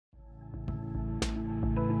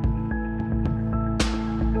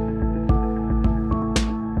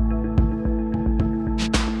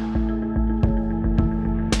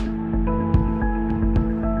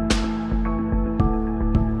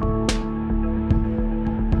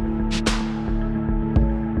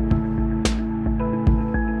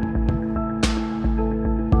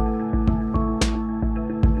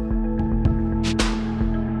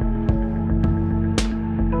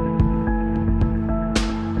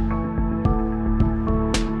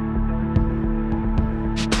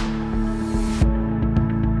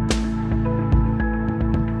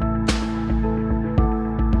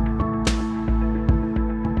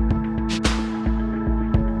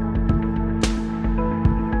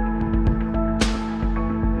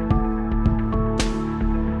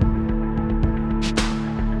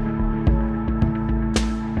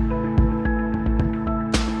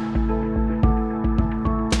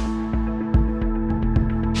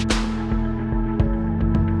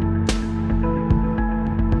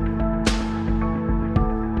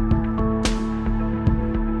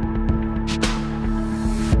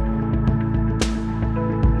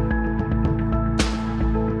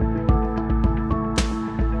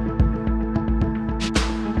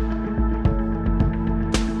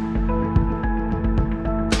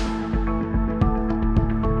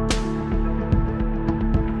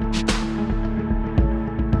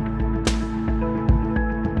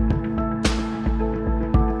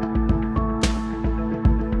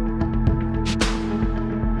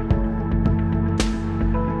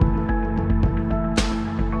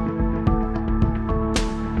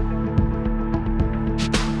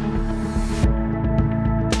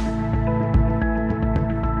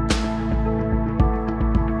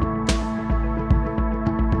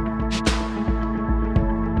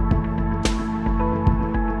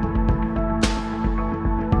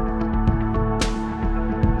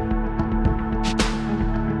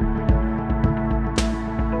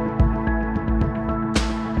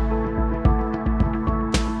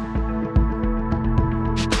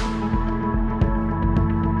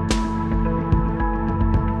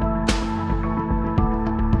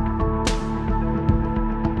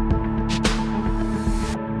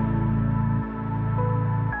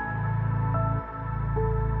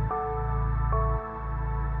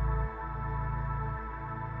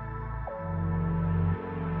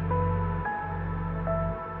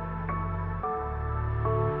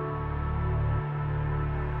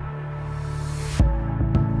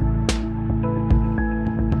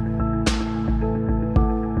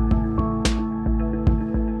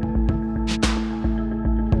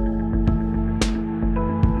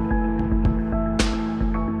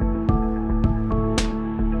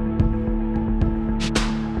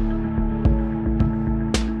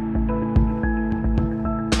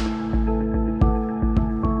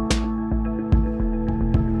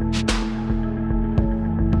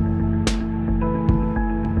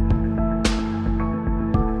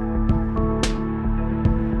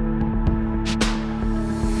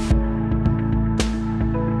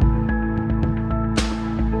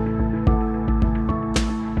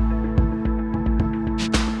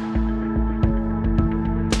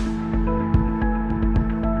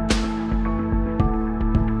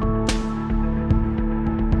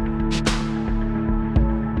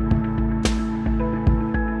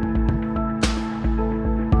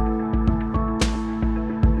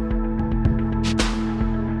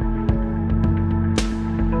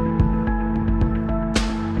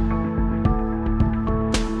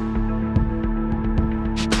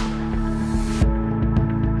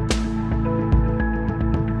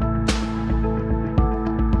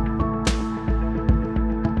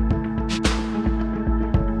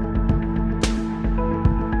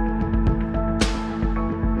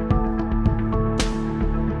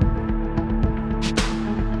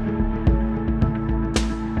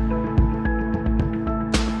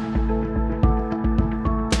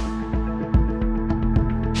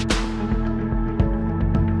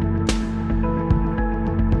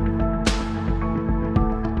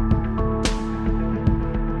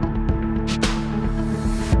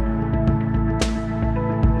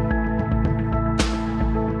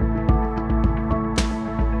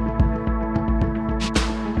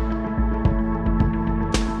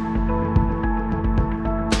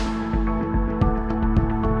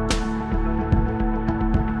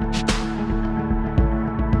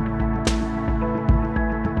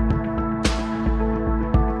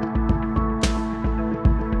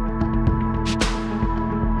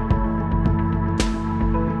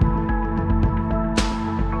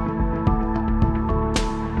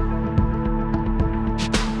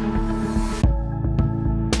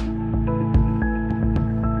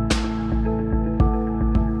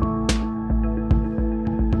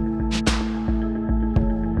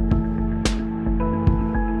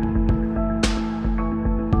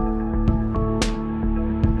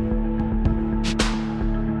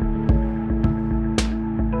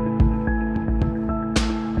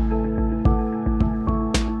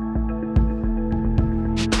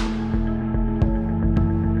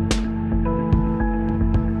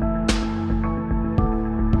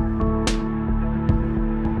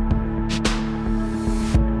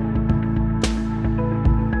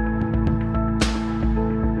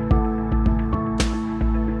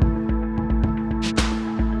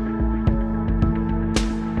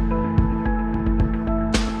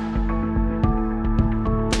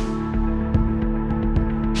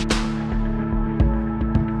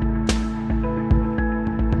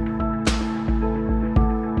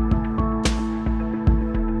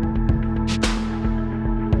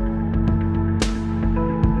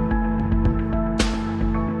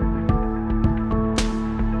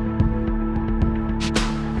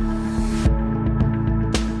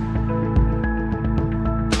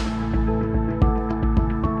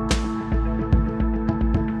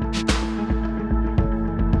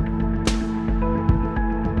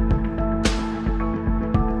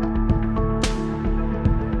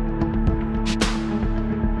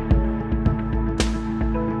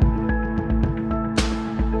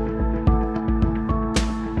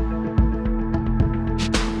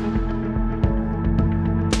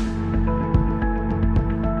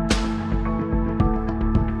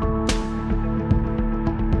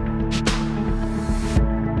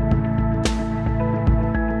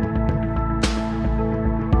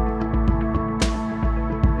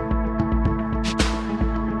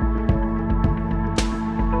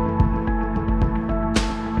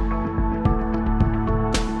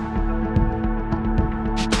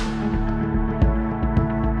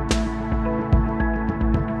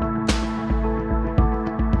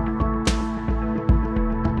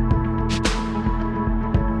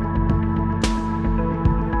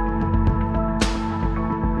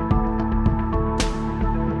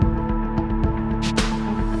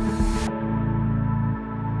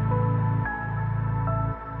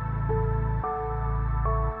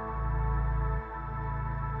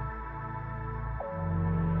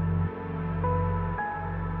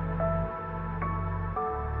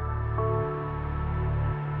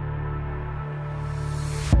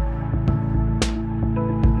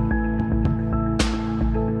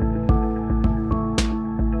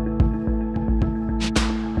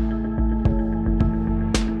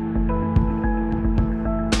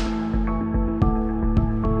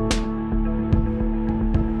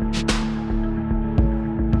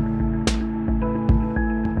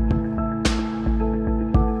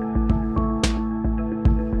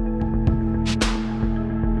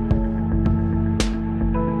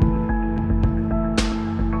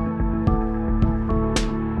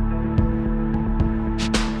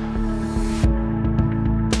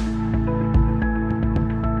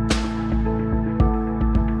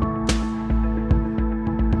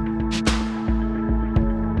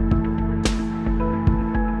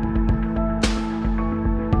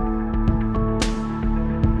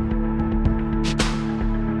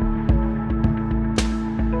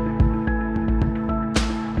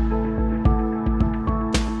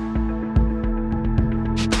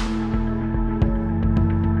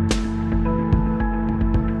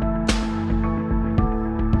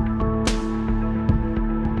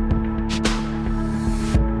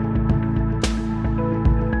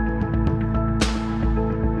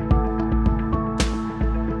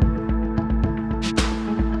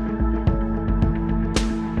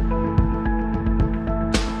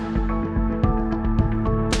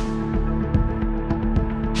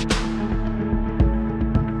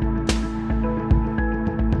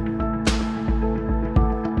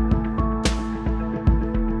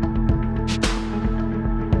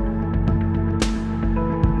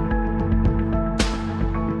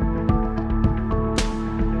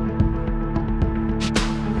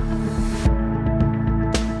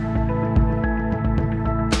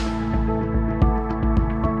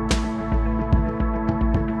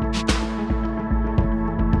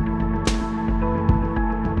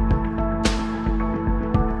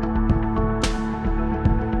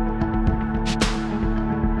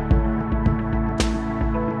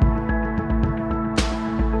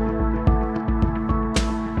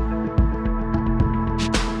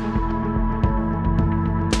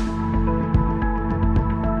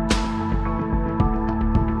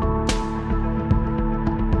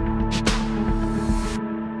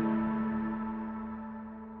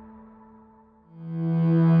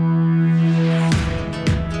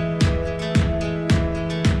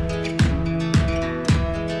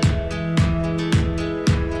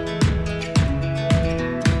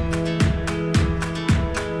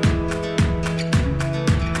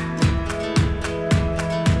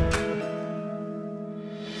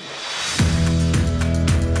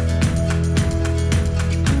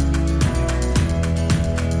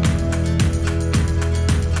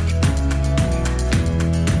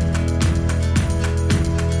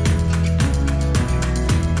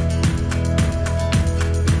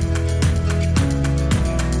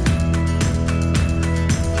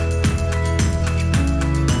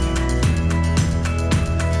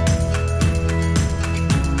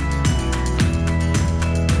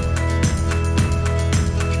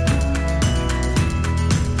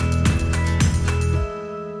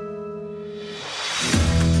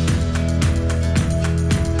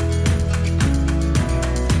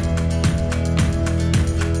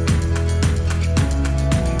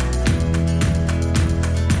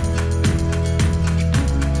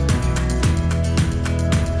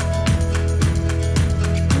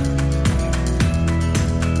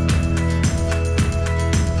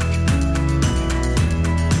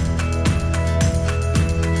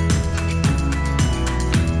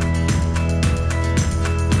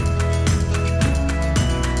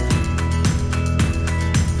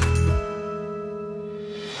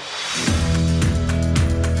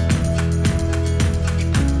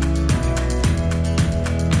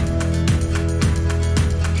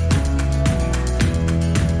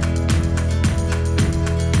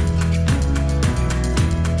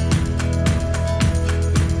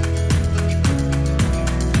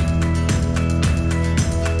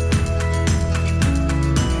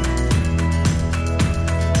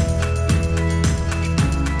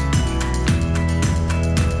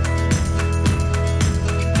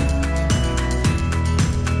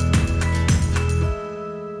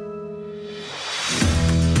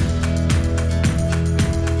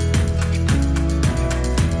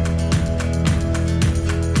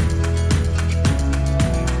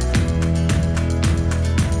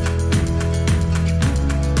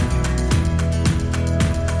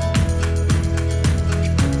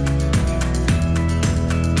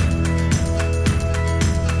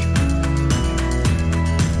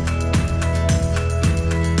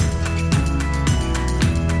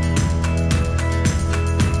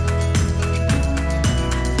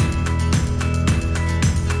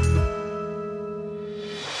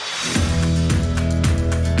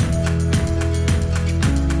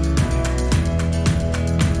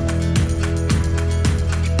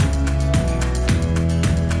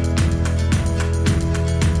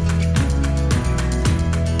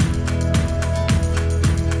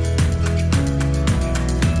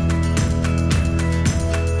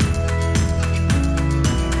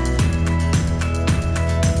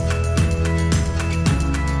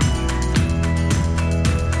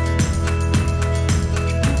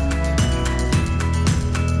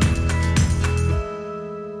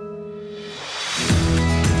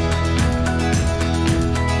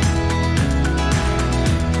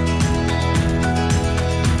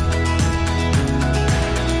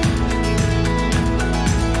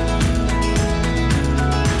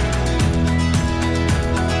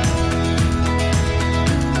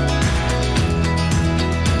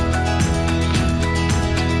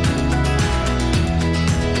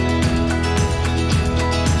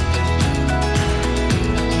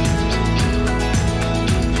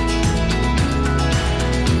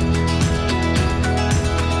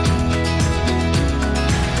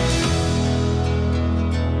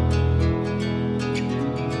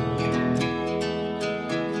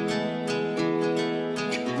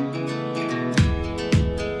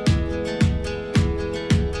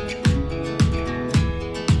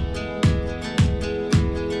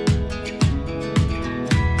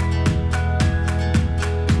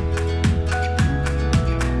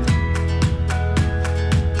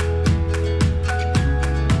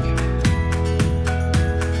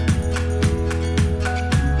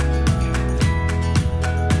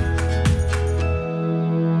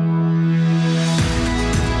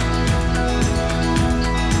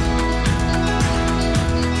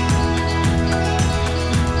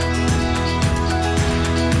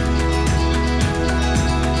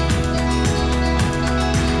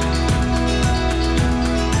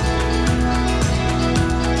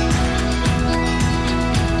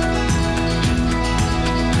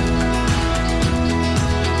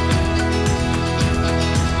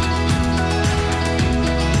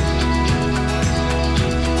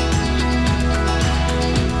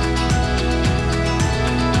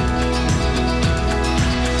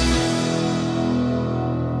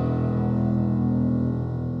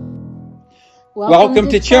Welcome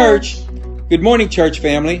to church. Good morning, church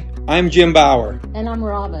family. I'm Jim Bauer. And I'm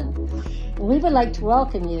Robin. And we would like to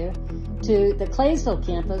welcome you to the Claysville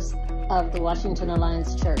campus of the Washington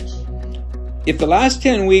Alliance Church. If the last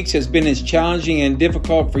 10 weeks has been as challenging and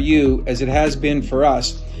difficult for you as it has been for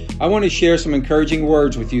us, I want to share some encouraging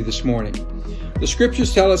words with you this morning. The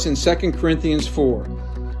scriptures tell us in 2 Corinthians 4,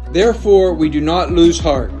 "Therefore we do not lose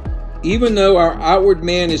heart. Even though our outward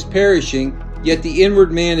man is perishing, yet the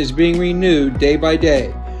inward man is being renewed day by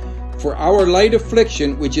day. For our light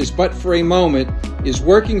affliction, which is but for a moment, is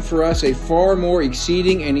working for us a far more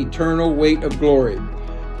exceeding and eternal weight of glory.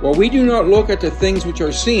 While we do not look at the things which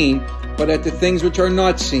are seen, but at the things which are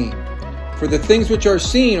not seen. For the things which are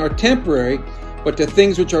seen are temporary, but the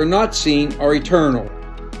things which are not seen are eternal."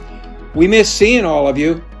 We miss seeing all of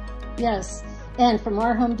you. Yes, and from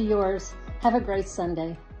our home to yours, have a great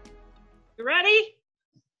Sunday. You ready?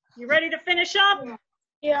 You ready to finish up?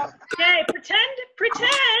 Yeah. Okay,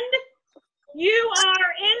 pretend you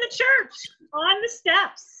are in the church on the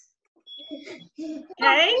steps.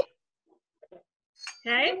 Okay?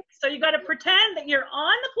 Okay, so you got to pretend that you're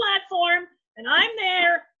on the platform and I'm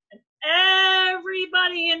there and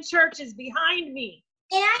everybody in church is behind me.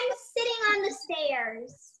 And I'm sitting on the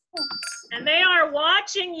stairs. And they are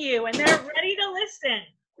watching you and they're ready to listen.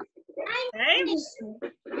 Okay?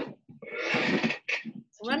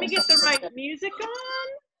 So let me get the right music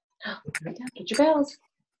on. Get your bells.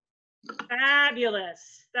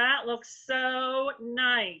 Fabulous. That looks so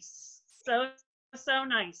nice. So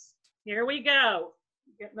nice. Here we go.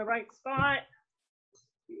 Get in the right spot.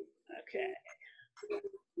 Okay.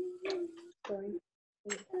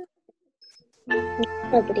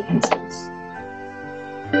 Nobody can see us.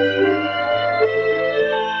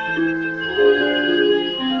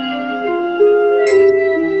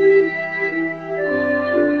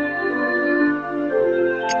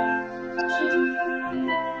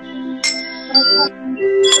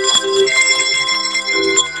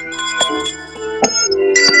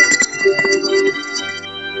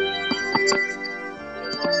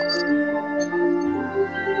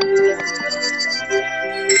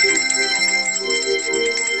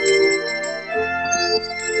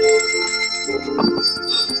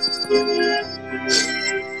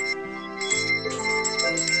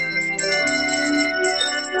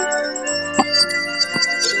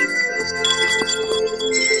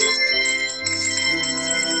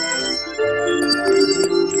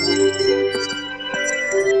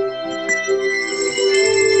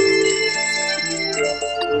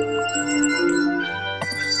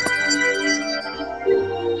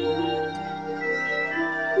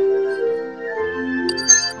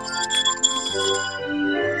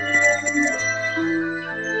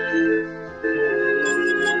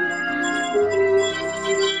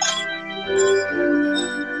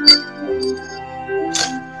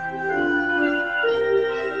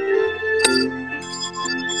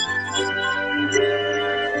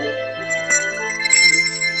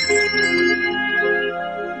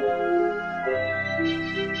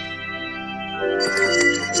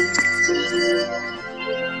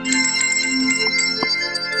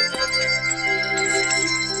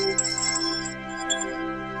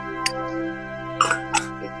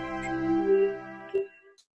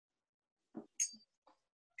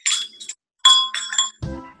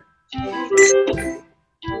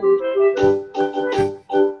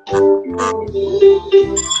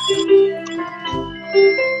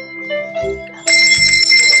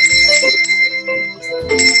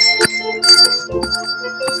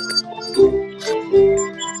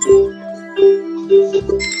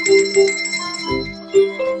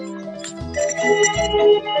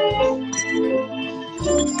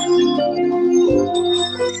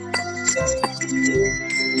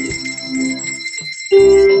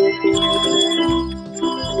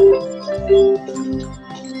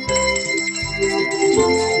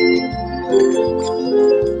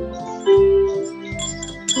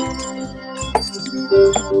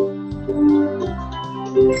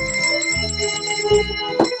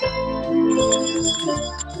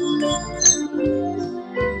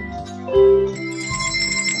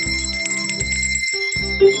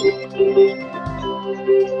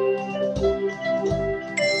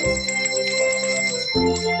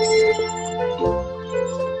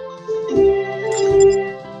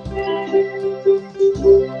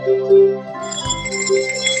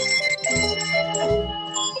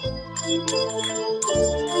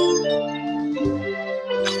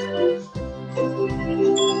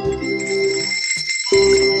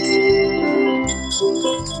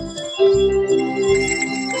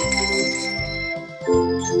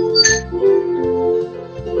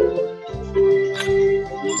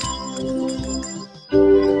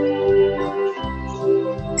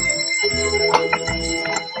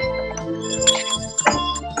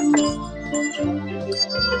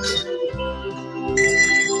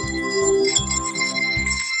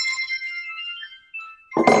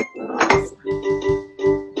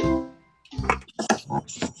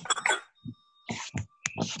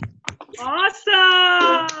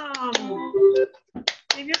 Awesome!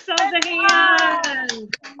 Give yourselves a hand.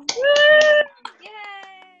 Woo!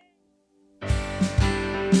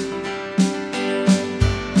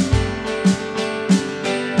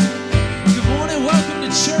 Good morning. Welcome to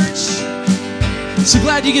church. So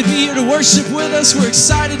glad you could be here to worship with us. We're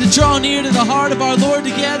excited to draw near to the heart of our Lord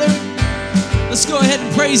together. Let's go ahead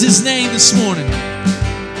and praise His name this morning.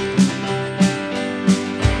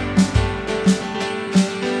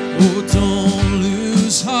 Oh, don't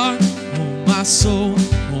lose heart, oh my soul,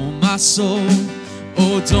 oh my soul.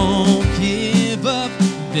 Oh, don't give up.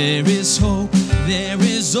 There is hope, there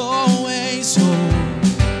is always hope.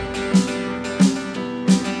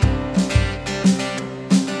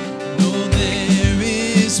 No, there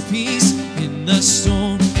is peace in the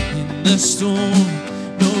storm, in the storm.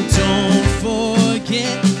 No, don't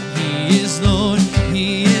forget, He is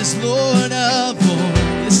Lord of all.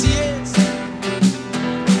 Yes, He is.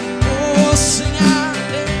 Oh, sing out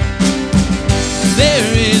there.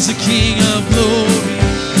 There is a King of glory.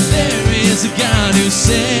 There is a God who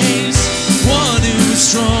saves. One who is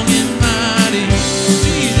strong and mighty.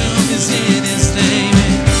 Freedom is in His name.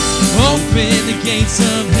 Open the gates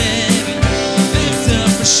of heaven. Lift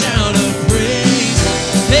up a shout of praise.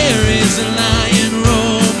 There is a lion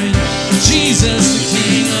roaring. Jesus, the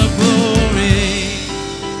King of glory.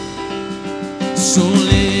 So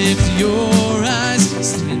lift your eyes,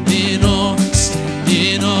 stand in awe, stand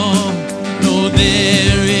in awe. No,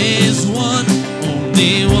 there is one,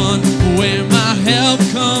 only one, where my help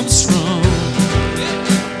comes from.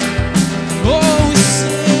 Oh, we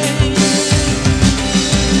sing.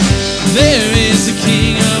 There is a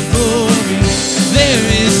King of glory. There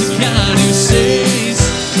is a God who saves.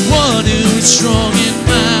 One who is strong and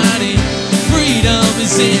mighty. Freedom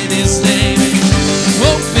is in His name.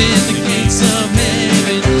 Open the gates of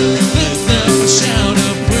heaven. Lift up a shout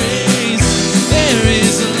of praise. There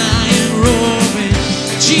is a lion roaring.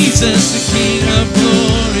 Jesus, the King of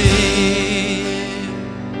glory.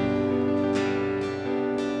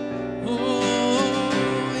 Oh,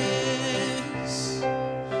 yes.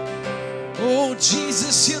 Oh,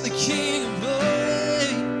 Jesus, you're the King of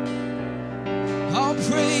glory. Our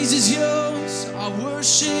praise is yours. Our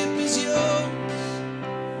worship is yours.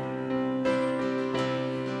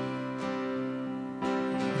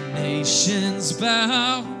 Nations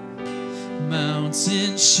bow,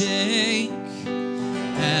 mountains shake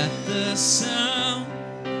at the sound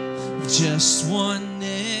of just one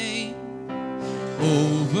name.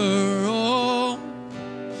 Over all,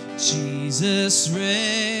 Jesus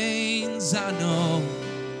reigns. I know.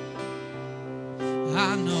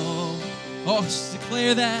 Oh, just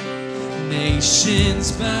declare that.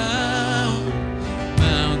 Nations bow,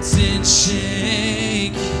 mountains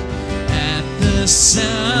shake at the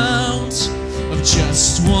sound of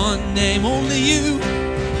just one name. Only you.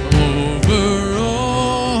 Over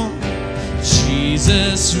all,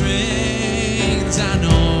 Jesus reigns. I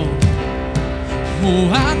know. Oh,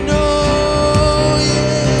 I know,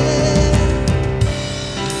 yeah.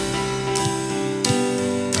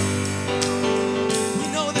 We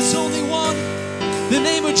know there's only one, the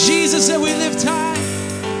name of Jesus, that we lift high.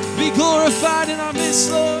 Be glorified in our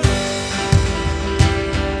midst, Lord.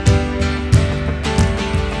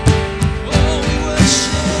 Oh, we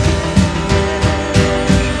worship.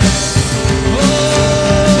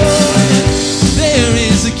 Oh, there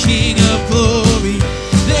is a King of glory.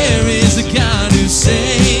 There is a God who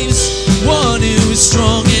saves. One who is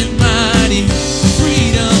strong and mighty.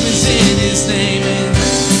 Freedom is in His name. And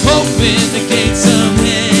open the gates of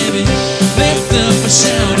heaven. Lift up a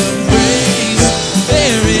shout of praise.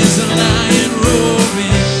 There is a lion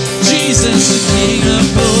roaring. Jesus, the King of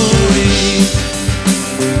glory.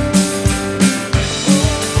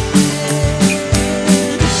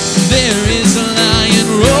 There is a lion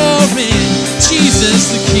roaring. Jesus,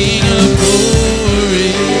 the King of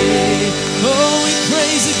glory. Oh, we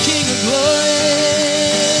praise the King of glory.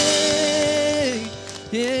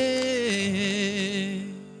 Yeah.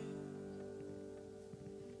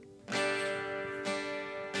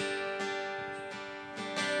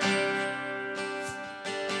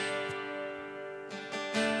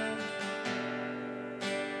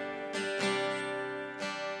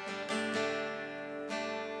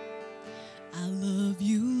 I love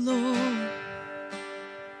you, Lord.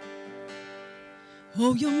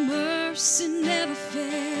 Oh, your mercy never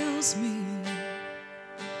fails me.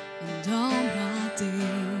 And all my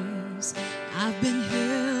days I've been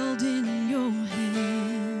held in your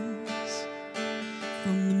hands.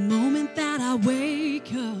 From the moment that I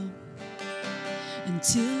wake up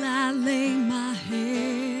until I lay my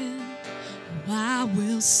head, I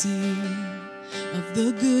will sing of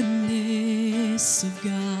the goodness of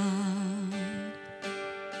God.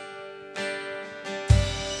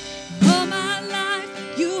 All my life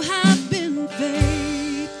you have been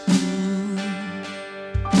faithful.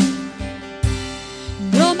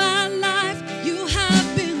 All my life you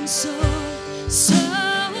have been so, so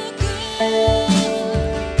good.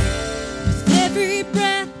 With every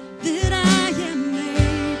breath that I am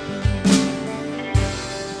able,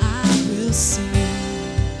 I will sing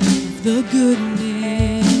of the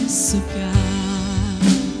goodness of God.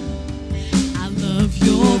 I love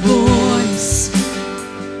your voice.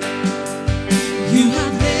 You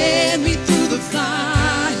have led me through the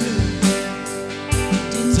fire,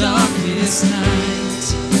 in darkest night.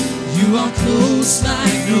 You are close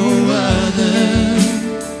like no other.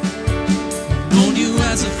 I've known you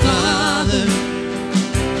as a father,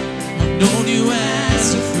 I've known you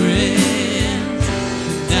as a friend,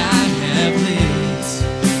 and I have lived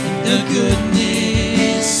in the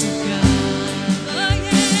goodness of God. Oh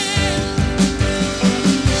yeah.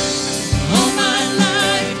 All my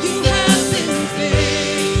life you have been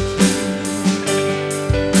faithful.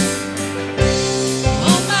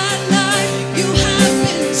 All my life you have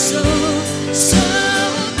been so, so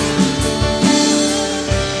good.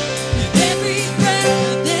 With every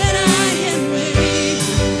breath that I am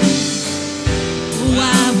able, oh, I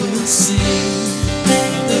will sing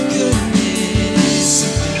of the goodness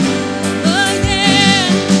of God. Oh yeah.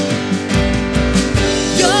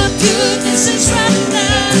 Your goodness is running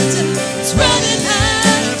after, it's running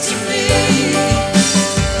after me.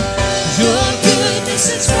 Your goodness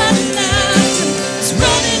is running after, it's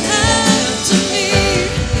running after me.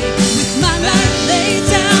 With my life laid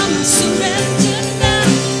down and surrendered now,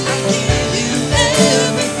 I give you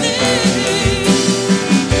everything.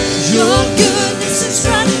 Your goodness is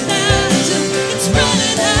running after, it's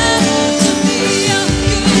running after me.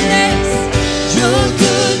 Your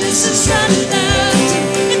goodness is running after,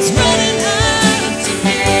 it's running after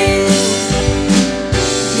me.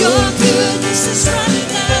 Your goodness is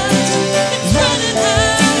running after, it's running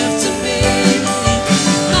after me.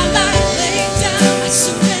 My life laid down, I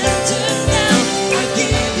surrender now, I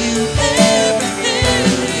give you everything.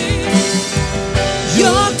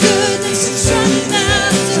 Your goodness is running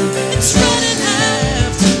after, it's running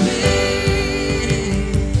after me.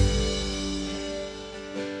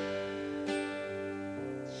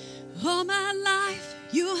 All my life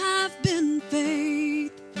you have been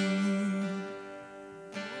faithful.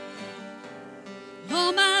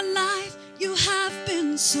 All my life you have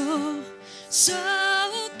been so, so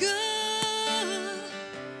good.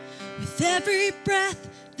 With every breath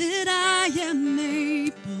that I am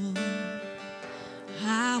able,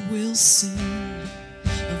 I will sing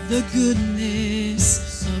of the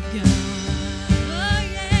goodness of God. Oh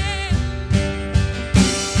yeah.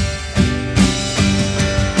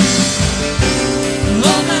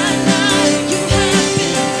 All my life you have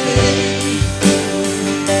been faithful.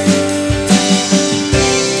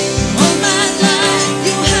 All my life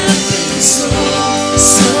you have been so,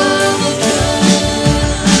 so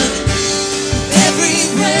good. Every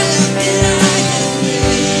breath that I am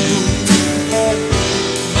able,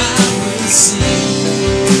 I will sing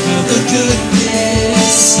of the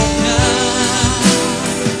goodness of God.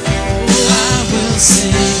 I will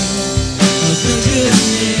sing of the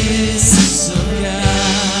goodness of God.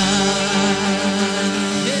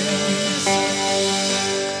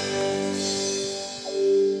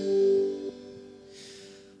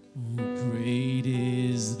 Oh, great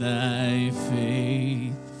is thy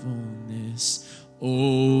faithfulness,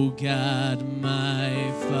 O God,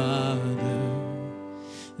 my Father.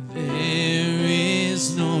 There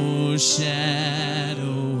is no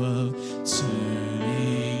shadow of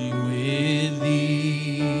turning with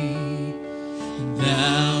thee.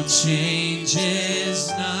 Thou changest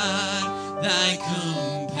not, thy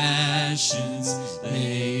compassions,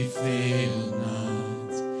 they fail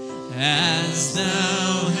not. As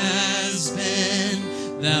thou hast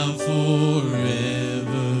been, thou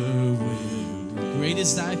forever wilt be. Great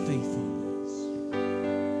is thy faithfulness.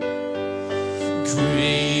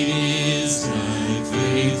 Great is thy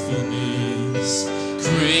faithfulness.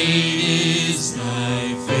 Great is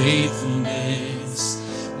thy faithfulness.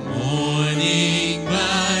 Morning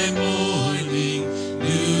by morning,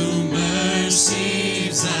 new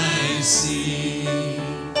mercies I see.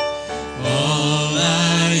 All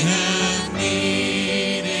I have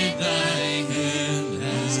needed, thy hand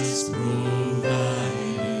has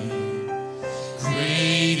provided.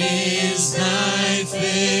 Great is thy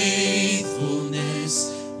faithfulness,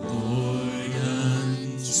 Lord,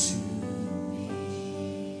 unto me.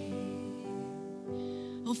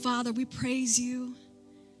 Oh, Father, we praise you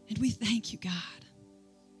and we thank you, God.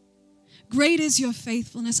 Great is your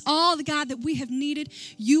faithfulness. All, the God, that we have needed,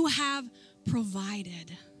 you have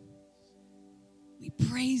provided. We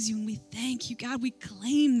praise you and we thank you, God. We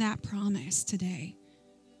claim that promise today.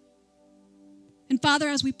 And Father,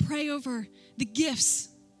 as we pray over the gifts,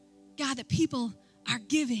 God, that people are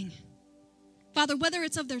giving, Father, whether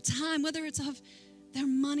it's of their time, whether it's of their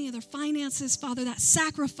money or their finances, Father, that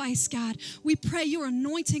sacrifice, God, we pray your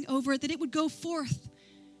anointing over it, that it would go forth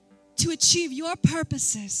to achieve your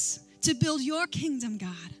purposes, to build your kingdom,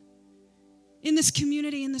 God, in this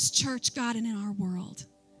community, in this church, God, and in our world.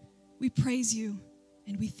 We praise you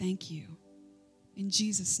and we thank you. In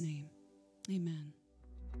Jesus' name, amen.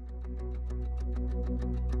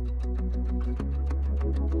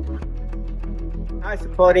 Hi,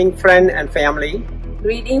 supporting friend and family.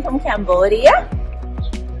 Greeting from Cambodia.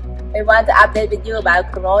 I want to update with you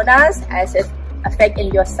about coronas as it affects in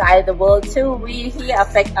your side of the world too. We here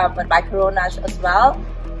affected by coronas as well.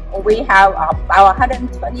 We have about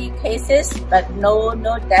 120 cases, but no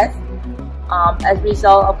death. As a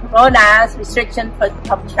result of coronas, restriction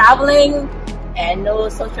from traveling and no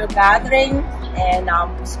social gathering, and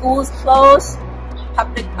schools closed,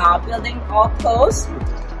 public building all closed,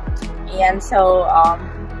 and so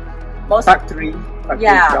most factory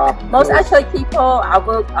job, most actually people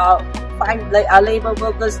labor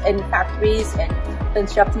workers in factories and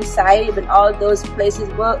construction site. When all those places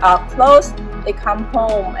are closed, they come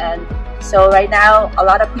home, and so right now a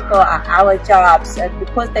lot of people are out of jobs, and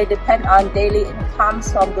because they depend on daily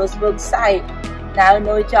incomes from those work sites, now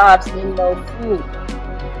no jobs mean no food.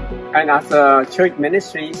 And as a church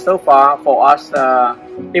ministry, so far for us,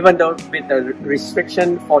 even though with the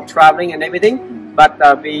restriction for traveling and everything, but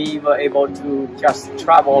we were able to just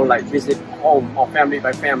travel, like visit home or family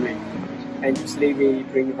by family, and usually we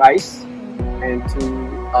bring rice and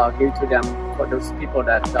to give to them for those people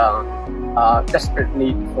that desperate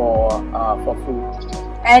need for food.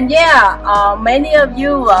 And many of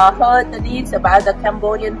you heard the news about the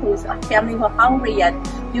Cambodian family who are hungry, and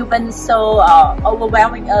you've been so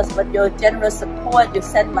overwhelming us with your generous support. You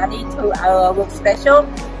send money to our work special,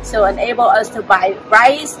 so enable us to buy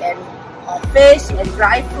rice and fish and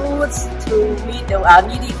dry foods to meet the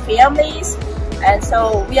needy families. And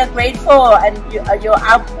so we are grateful, and your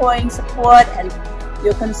outpouring support and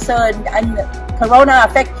your concern. And Corona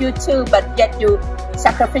affect you too, but yet you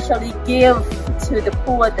sacrificially give to the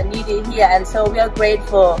poor, the needy here, and so we are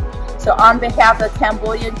grateful. So on behalf of the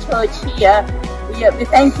Cambodian church here, we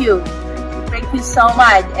thank you. Thank you so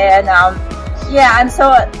much. And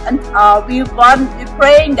we're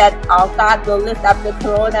praying that God will lift up the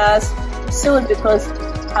coronas soon, because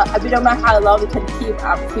we don't know how long we can keep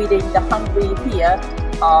feeding the hungry here.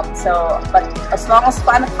 But as long as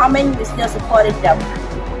funds coming, we're still supporting them.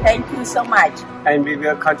 Thank you so much. And we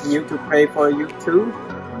will continue to pray for you too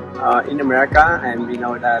in America, and we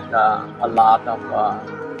know that a lot of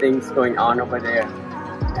things going on over there,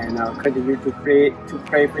 and continue to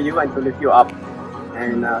pray for you and to lift you up,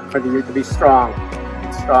 and continue to be strong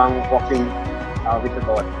walking with the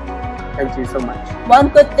Lord. Thank you so much. One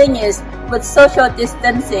good thing is, with social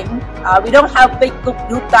distancing, we don't have big group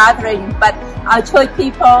gathering, but our church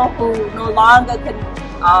people who no longer can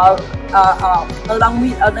no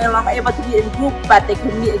longer able to meet in group, but they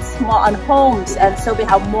can meet in small on homes, and so we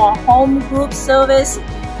have more home group service,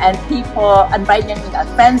 and people inviting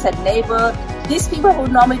friends and neighbors. These people who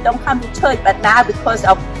normally don't come to church, but now because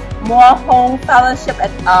of more home fellowship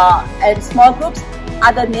and small groups,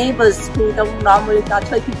 other neighbors who don't normally not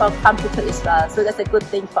church people come to church as well. So that's a good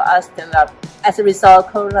thing for us to, as a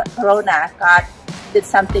result of Corona, God did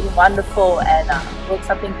something wonderful and worked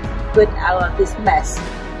something good out of this mess.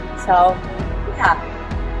 So,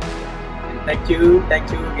 Thank you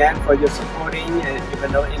again for your supporting, and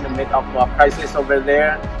even though in the midst of a crisis over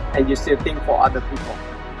there, and you still think for other people.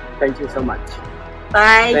 Thank you so much.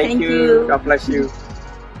 Bye. Thank you. God bless you.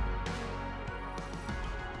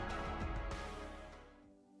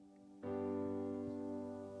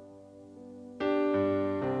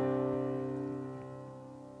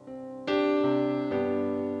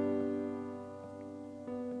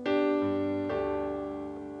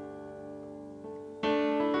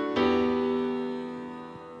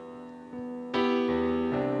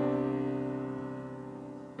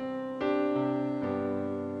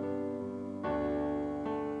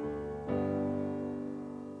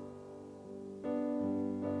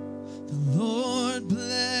 The Lord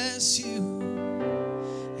bless you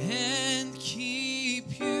and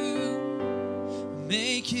keep you.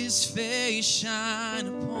 Make his face shine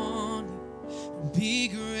upon you and be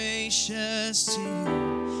gracious to you.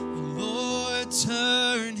 The Lord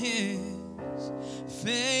turn his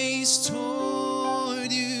face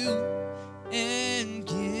toward you and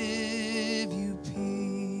give you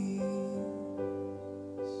peace.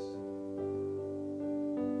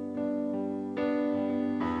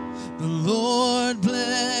 The Lord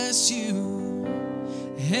bless you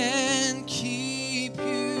and keep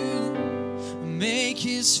you, make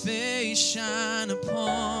his face shine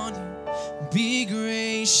upon you, be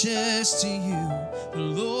gracious to you. The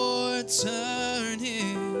Lord turn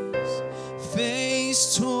his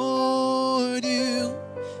face toward you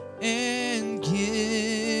and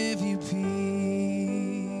give you peace.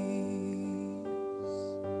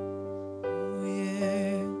 Oh,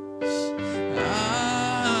 yes.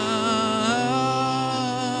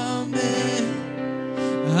 Amen.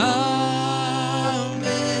 Amen.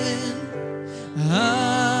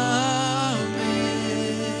 Amen.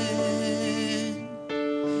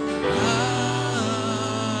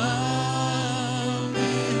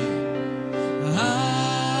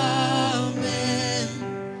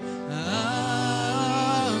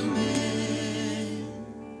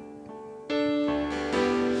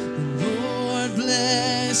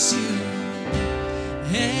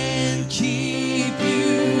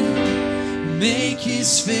 Make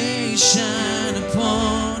his face shine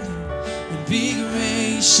upon you and be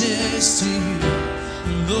gracious to you.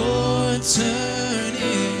 The Lord turn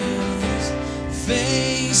his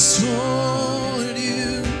face toward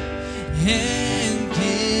you and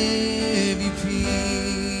give you peace.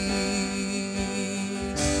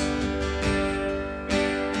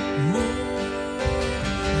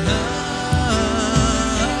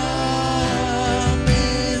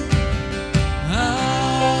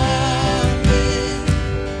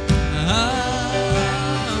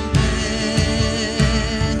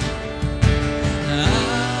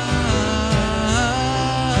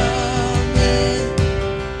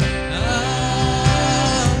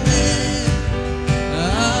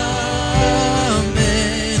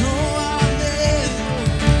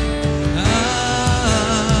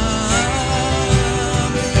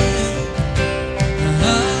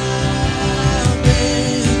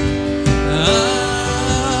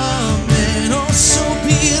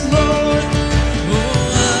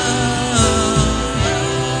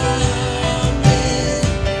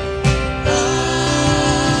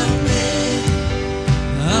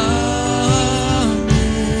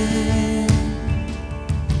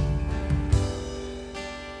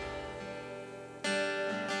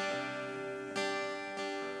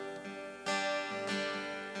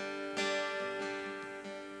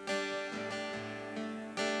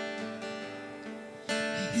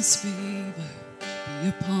 His favor be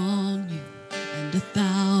upon you and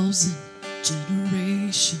 1,000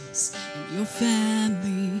 generations, and your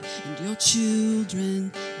family and your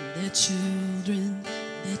children and their children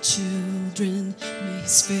and their children. May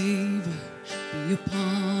his favor be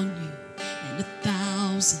upon you and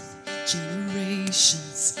 1,000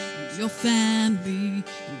 generations, and your family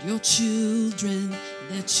and your children and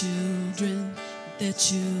their children and their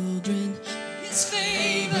children. His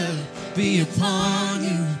favor be upon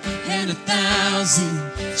you and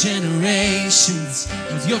 1,000 generations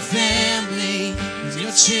of your family and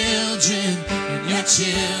your children and your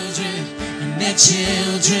children and their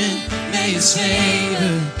children. May his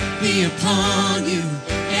favor be upon you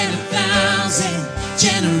and 1,000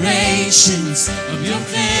 generations of your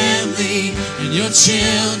family and your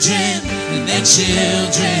children and their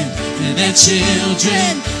children and their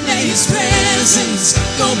children. May his presence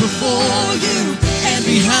go before you and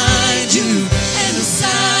behind you and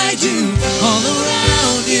beside you, all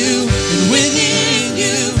around you and within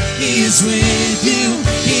you. He is with you,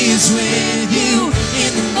 he is with you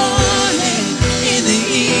in the morning, in the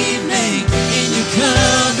evening, in your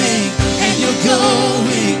coming and your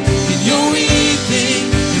going, in your weeping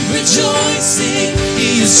and rejoicing.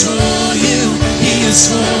 He is for you, he is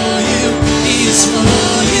for you, he is for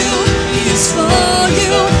you, he is for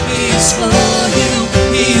you, he is for you,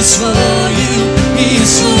 he is for you, he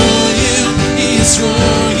is for you, he is for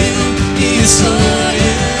you, he is for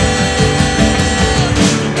you.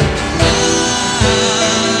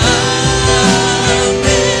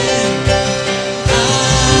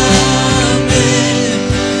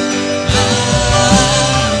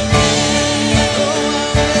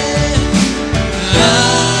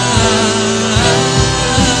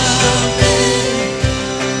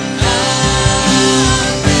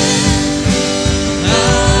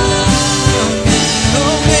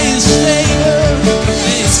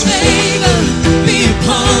 Be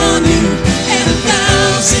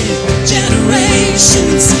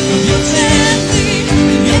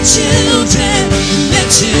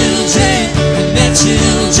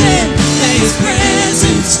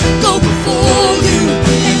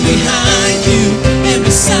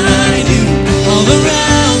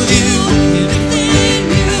around you and within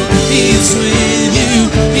you. He is with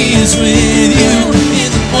you. He is with you in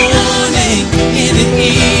the morning, in the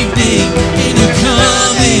evening, in your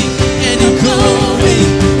coming and your going,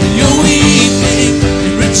 and your weeping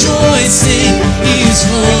and rejoicing. He is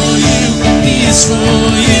for you. He is for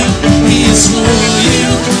you. He is for you.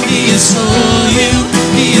 He is for you.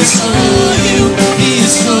 He is for you. He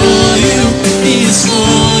is for you. He is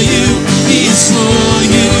for you. He is for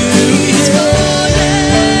you. He is for you.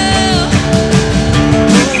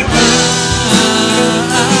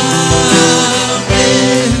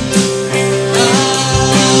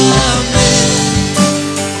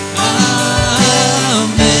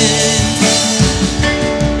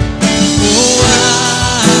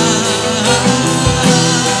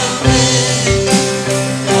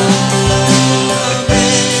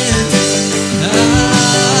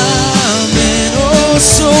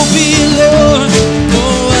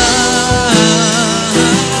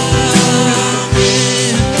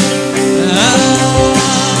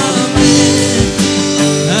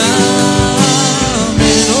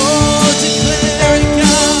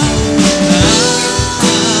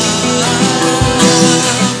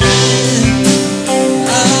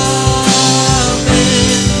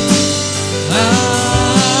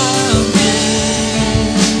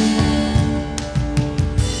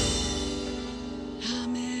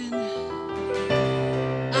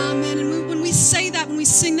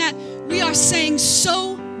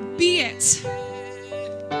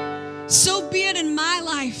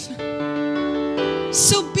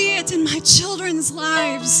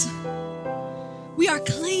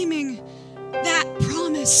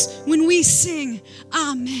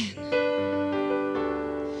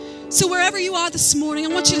 This morning, I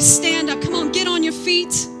want you to stand up. Come on, get on your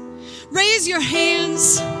feet. Raise your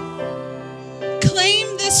hands. Claim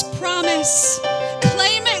this promise.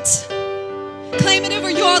 Claim it. Claim it over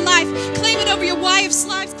your life. Claim it over your wife's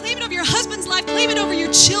life. Claim it over your husband's life. Claim it over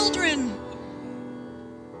your children.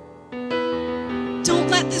 Don't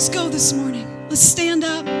let this go this morning. Let's stand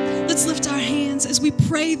up. Let's lift our hands as we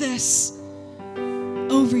pray this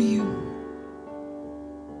over you.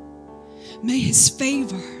 May His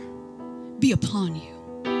favor be upon you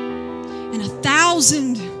in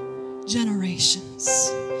 1,000 generations,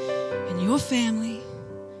 and your family,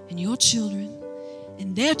 and your children,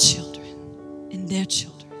 and their children, and their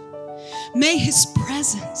children. May His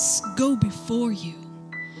presence go before you,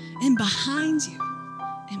 and behind you,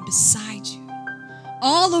 and beside you,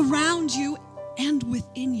 all around you, and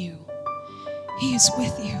within you. He is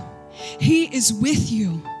with you. He is with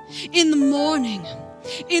you in the morning,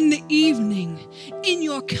 in the evening, in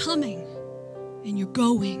your coming, in your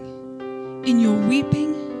going, in your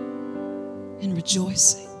weeping and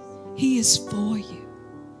rejoicing. He is for you.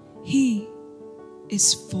 He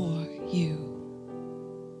is for you.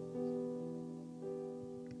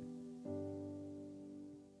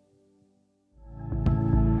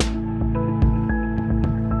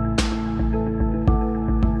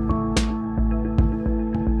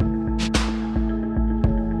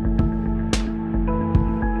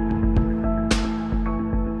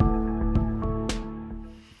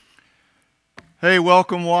 Hey,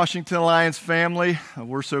 welcome Washington Alliance family.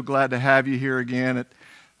 We're so glad to have you here again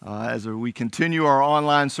as we continue our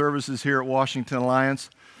online services here at Washington Alliance.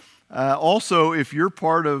 Also, if you're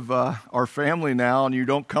part of our family now and you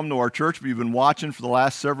don't come to our church, but you've been watching for the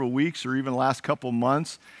last several weeks or even the last couple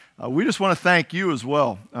months, we just want to thank you as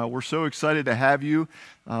well. We're so excited to have you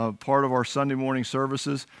part of our Sunday morning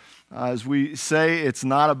services. As we say, it's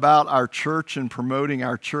not about our church and promoting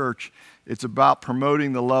our church. It's about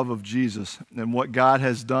promoting the love of Jesus and what God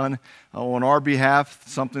has done on our behalf,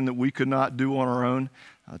 something that we could not do on our own,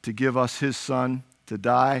 to give us His Son to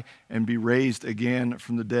die and be raised again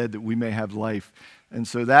from the dead that we may have life. And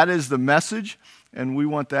so that is the message, and we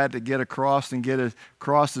want that to get across and get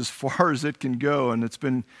across as far as it can go. And it's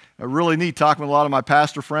been really neat talking with a lot of my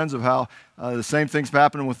pastor friends of how the same thing's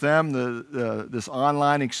happening with them. This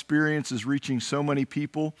online experience is reaching so many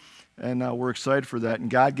people. And we're excited for that. And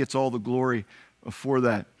God gets all the glory for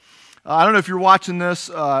that. I don't know if you're watching this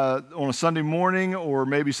on a Sunday morning or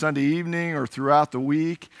maybe Sunday evening or throughout the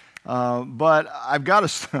week, but I've got to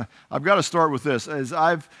start with this. As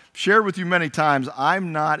I've shared with you many times,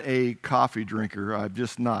 I'm not a coffee drinker. I'm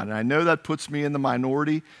just not. And I know that puts me in the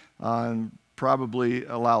minority and probably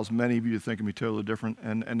allows many of you to think of me totally different,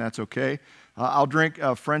 and that's okay. I'll drink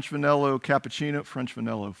French vanilla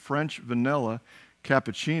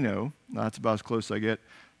cappuccino. That's about as close as I get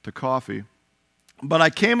to coffee. But I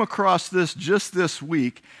came across this just this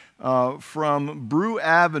week from Brew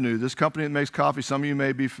Avenue, this company that makes coffee. Some of you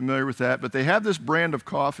may be familiar with that, but they have this brand of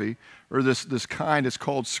coffee, or this kind. It's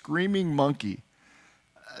called Screaming Monkey.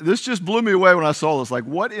 This just blew me away when I saw this. Like,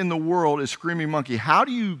 what in the world is Screaming Monkey? How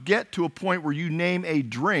do you get to a point where you name a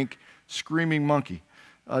drink Screaming Monkey?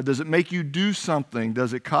 Does it make you do something?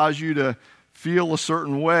 Does it cause you to feel a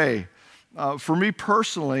certain way? For me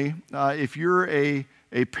personally, if you're a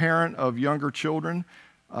parent of younger children,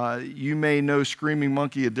 you may know Screaming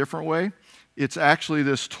Monkey a different way. It's actually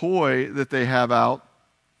this toy that they have out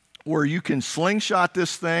where you can slingshot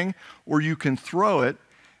this thing or you can throw it,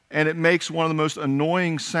 and it makes one of the most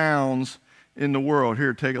annoying sounds in the world.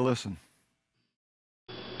 Here, take a listen.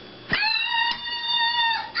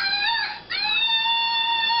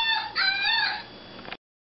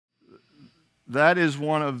 That is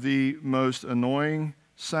one of the most annoying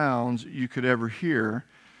sounds you could ever hear.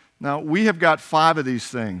 Now, we have got 5 of these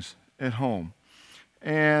things at home.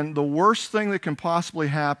 And the worst thing that can possibly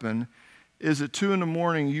happen is at 2 in the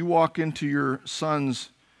morning, you walk into your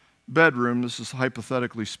son's bedroom, this is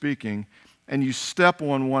hypothetically speaking, and you step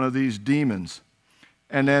on one of these demons.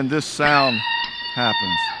 And then this sound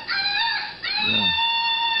happens. Yeah.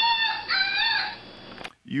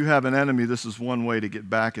 You have an enemy, this is one way to get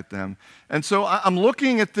back at them. And so I'm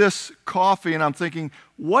looking at this coffee and I'm thinking,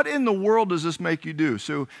 what in the world does this make you do?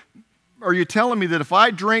 So are you telling me that if I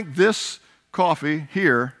drink this coffee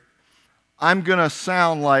here, I'm going to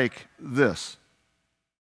sound like this?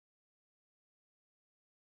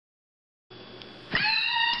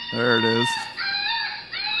 There it is.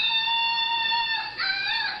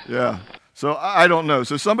 Yeah. So I don't know.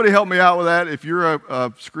 So somebody help me out with that. If you're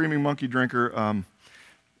a Screaming Monkey drinker,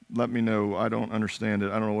 let me know. I don't understand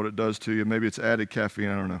it. I don't know what it does to you. Maybe it's added caffeine.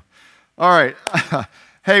 I don't know. All right.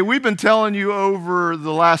 Hey, we've been telling you over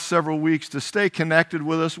the last several weeks to stay connected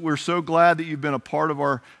with us. We're so glad that you've been a part of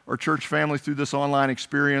our church family through this online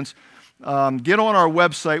experience. Get on our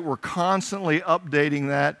website. We're constantly updating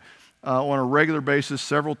that on a regular basis,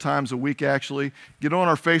 several times a week actually. Get on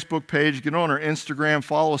our Facebook page. Get on our Instagram.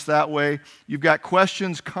 Follow us that way. You've got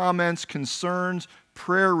questions, comments, concerns,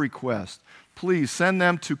 prayer requests. Please send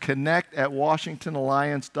them to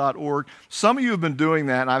connect@washingtonalliance.org. Some of you have been doing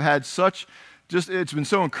that, and I've had it's been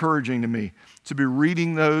so encouraging to me to be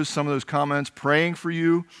reading some of those comments, praying for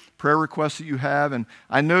you, prayer requests that you have, and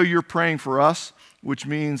I know you're praying for us, which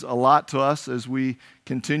means a lot to us as we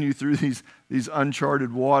continue through these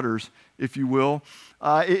uncharted waters, if you will.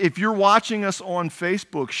 If you're watching us on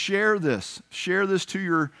Facebook, share this. Share this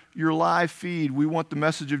to your live feed. We want the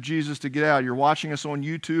message of Jesus to get out. You're watching us on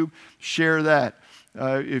YouTube, share that.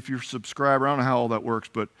 If you're a subscriber, I don't know how all that works,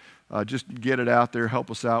 but just get it out there.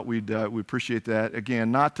 Help us out. We appreciate that.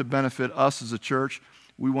 Again, not to benefit us as a church.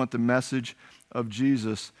 We want the message of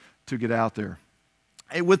Jesus to get out there.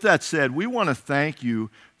 Hey, with that said, we want to thank you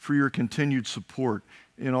for your continued support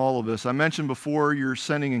in all of this. I mentioned before, you're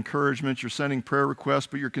sending encouragement, you're sending prayer requests,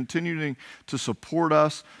 but you're continuing to support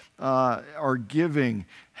us. Our giving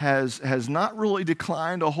has not really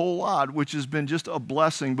declined a whole lot, which has been just a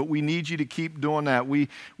blessing, but we need you to keep doing that.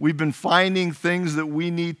 We've been finding things that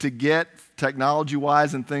we need to get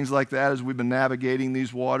technology-wise and things like that as we've been navigating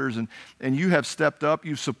these waters, and you have stepped up.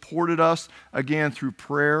 You've supported us, again, through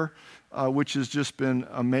prayer, which has just been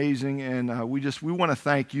amazing, and we want to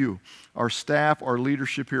thank you, our staff, our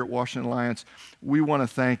leadership here at Washington Alliance. We want to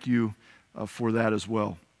thank you for that as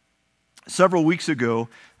well. Several weeks ago,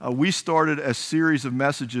 we started a series of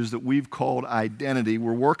messages that we've called Identity.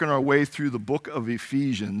 We're working our way through the book of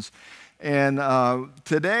Ephesians, and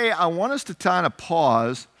today I want us to kind of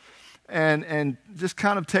pause and just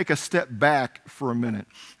kind of take a step back for a minute,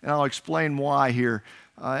 and I'll explain why here.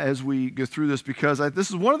 As we go through this, because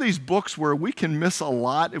this is one of these books where we can miss a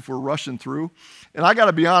lot if we're rushing through. And I got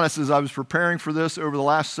to be honest, as I was preparing for this over the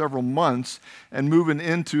last several months and moving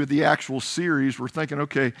into the actual series, we're thinking,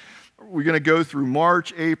 okay, we're going to go through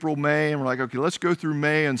March, April, May, and we're like, okay, let's go through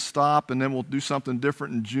May and stop, and then we'll do something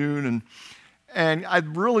different in June. And I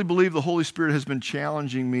really believe the Holy Spirit has been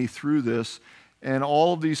challenging me through this, and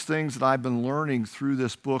all of these things that I've been learning through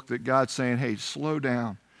this book, that God's saying, hey, slow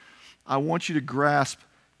down. I want you to grasp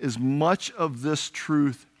as much of this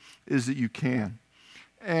truth as that you can.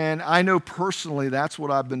 And I know personally that's what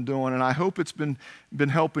I've been doing, and I hope it's been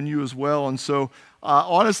helping you as well. And so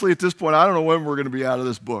honestly, at this point, I don't know when we're going to be out of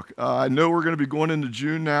this book. I know we're going to be going into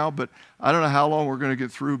June now, but I don't know how long we're going to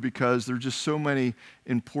get through because there's just so many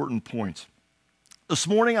important points. This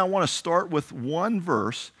morning, I want to start with one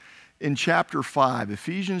verse in chapter 5,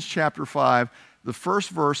 Ephesians chapter 5, the first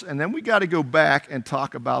verse, and then we got to go back and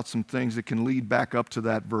talk about some things that can lead back up to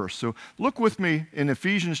that verse. So look with me in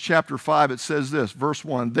Ephesians chapter 5. It says this, verse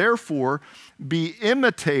 1, "Therefore be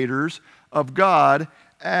imitators of God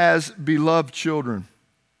as beloved children."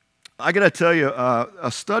 I got to tell you, a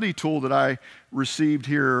study tool that I received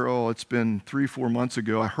here, it's been 3-4 months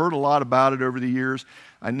ago. I heard a lot about it over the years.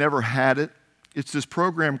 I never had it. It's this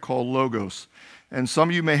program called Logos. And some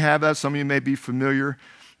of you may have that, some of you may be familiar.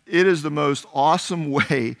 It is the most awesome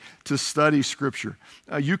way to study Scripture.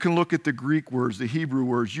 You can look at the Greek words, the Hebrew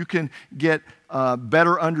words. You can get a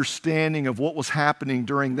better understanding of what was happening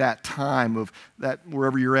during that time of that,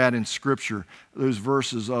 wherever you're at in Scripture, those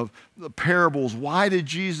verses of the parables. Why did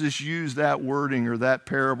Jesus use that wording or that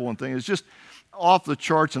parable and thing? It's just off the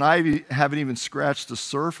charts, and I haven't even scratched the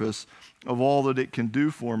surface of all that it can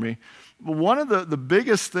do for me. But one of the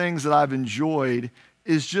biggest things that I've enjoyed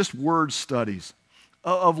is just word studies.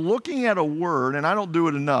 Of looking at a word, and I don't do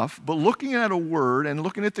it enough, but looking at a word and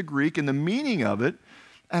looking at the Greek and the meaning of it,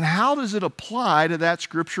 and how does it apply to that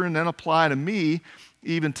Scripture and then apply to me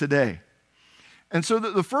even today. And so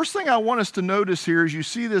the first thing I want us to notice here is you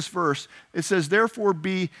see this verse, it says, "Therefore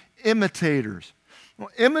be imitators." Well,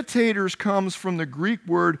 imitators comes from the Greek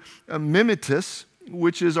word mimetis,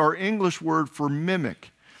 which is our English word for mimic.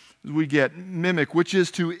 We get mimic, which is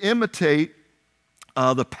to imitate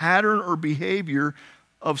the pattern or behavior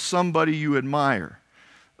of somebody you admire.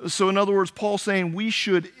 So in other words, Paul's saying we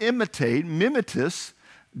should imitate, mimetis,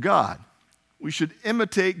 God. We should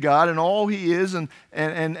imitate God and all He is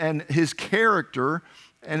and His character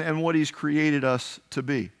and what He's created us to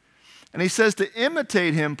be. And he says to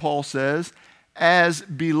imitate Him, Paul says, as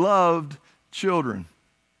beloved children.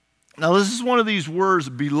 Now this is one of these words,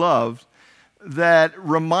 beloved, that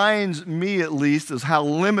reminds me at least is how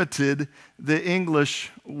limited the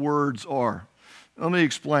English words are. Let me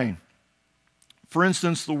explain. For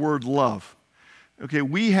instance, the word love. Okay,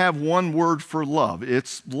 we have one word for love.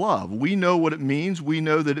 It's love. We know what it means. We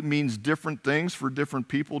know that it means different things for different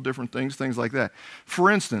people, different things like that.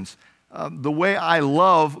 For instance, the way I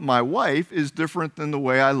love my wife is different than the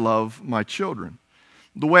way I love my children.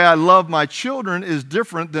 The way I love my children is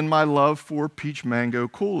different than my love for peach mango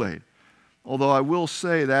Kool-Aid. Although I will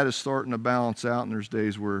say that is starting to balance out, and there's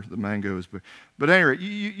days where the mango is. But anyway,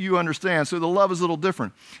 you understand. So the love is a little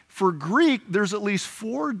different. For Greek, there's at least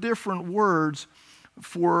 4 different words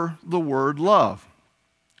for the word love.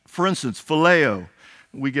 For instance, phileo,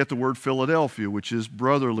 we get the word Philadelphia, which is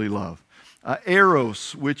brotherly love.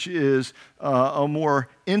 Eros, which is a more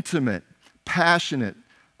intimate, passionate,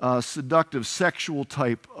 seductive, sexual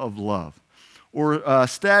type of love. Or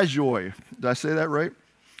stagioi, did I say that right?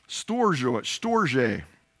 Storge,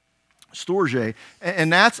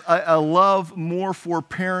 and that's a love more for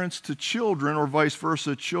parents to children, or vice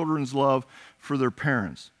versa, children's love for their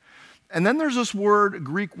parents. And then there's this word,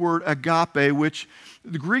 Greek word agape, which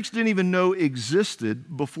the Greeks didn't even know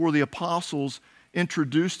existed before the apostles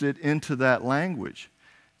introduced it into that language.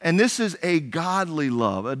 And this is a godly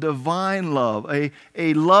love, a divine love, a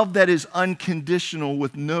love that is unconditional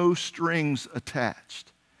with no strings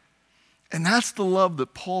attached. And that's the love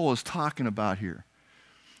that Paul is talking about here.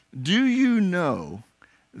 Do you know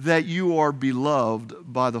that you are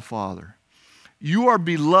beloved by the Father? You are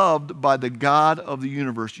beloved by the God of the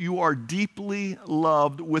universe. You are deeply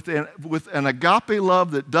loved with an agape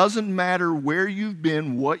love that doesn't matter where you've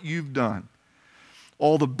been, what you've done.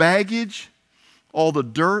 All the baggage, all the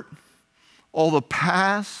dirt, all the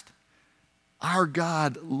past, our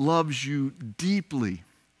God loves you deeply.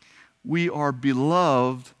 We are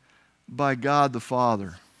beloved by God the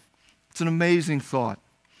Father. It's an amazing thought.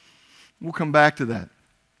 We'll come back to that.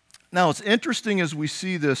 Now, it's interesting as we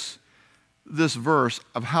see this verse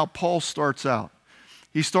of how Paul starts out.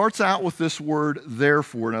 He starts out with this word,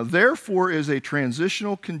 therefore. Now, therefore is a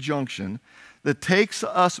transitional conjunction that takes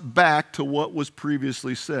us back to what was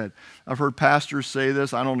previously said. I've heard pastors say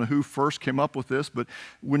this. I don't know who first came up with this, but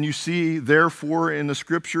when you see therefore in the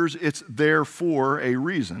Scriptures, it's there for a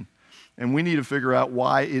reason. And we need to figure out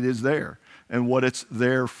why it is there and what it's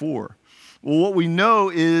there for. Well, what we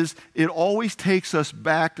know is it always takes us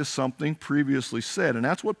back to something previously said. And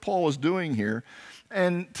that's what Paul is doing here.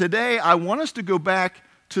 And today I want us to go back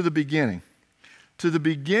to the beginning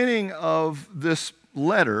of this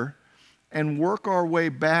letter and work our way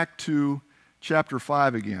back to chapter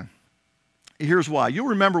 5 again. Here's why. You'll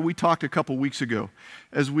remember we talked a couple weeks ago,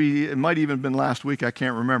 it might even have been last week, I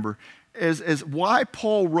can't remember, as why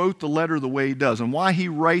Paul wrote the letter the way he does and why he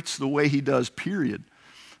writes the way he does, period.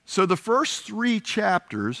 So the first 3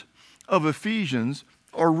 chapters of Ephesians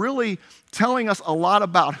are really telling us a lot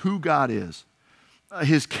about who God is,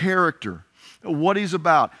 His character, what he's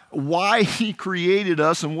about, why he created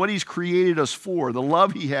us and what he's created us for, the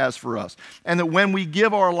love he has for us. And that when we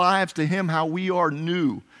give our lives to him, how we are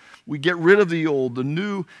new. We get rid of the old, the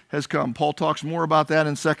new has come. Paul talks more about that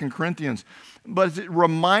in 2 Corinthians. But it's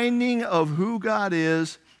reminding of who God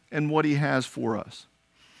is and what he has for us.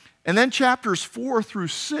 And then chapters 4 through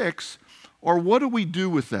 6 are what do we do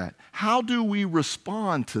with that? How do we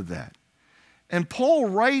respond to that? And Paul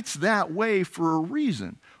writes that way for a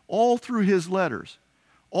reason, all through his letters.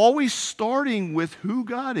 Always starting with who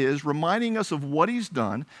God is, reminding us of what he's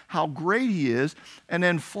done, how great he is, and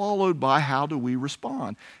then followed by how do we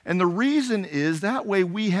respond. And the reason is that way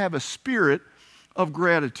we have a spirit of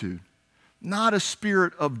gratitude, not a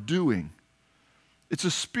spirit of doing. It's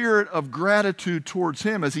a spirit of gratitude towards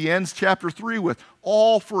him, as he ends chapter 3 with,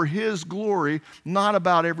 all for his glory, not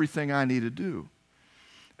about everything I need to do.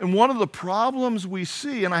 And one of the problems we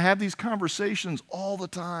see, and I have these conversations all the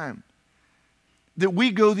time, that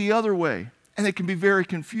we go the other way, and it can be very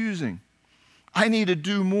confusing. I need to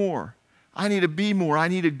do more. I need to be more. I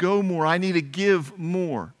need to go more. I need to give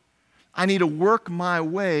more. I need to work my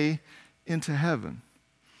way into heaven.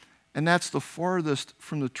 And that's the farthest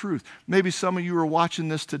from the truth. Maybe some of you are watching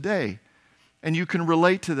this today, and you can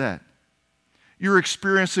relate to that. You're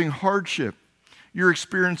experiencing hardship. You're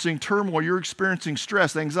experiencing turmoil. You're experiencing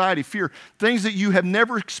stress, anxiety, fear, things that you have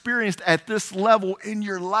never experienced at this level in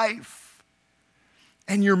your life.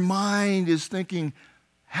 And your mind is thinking,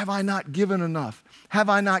 have I not given enough? Have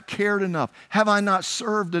I not cared enough? Have I not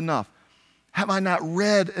served enough? Have I not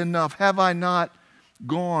read enough? Have I not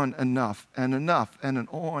gone enough and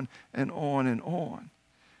on and on and on?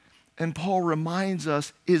 And Paul reminds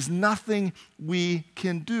us, is nothing we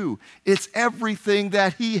can do. It's everything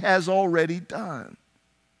that he has already done.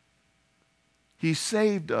 He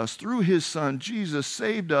saved us through his son. Jesus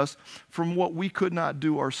saved us from what we could not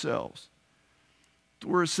do ourselves.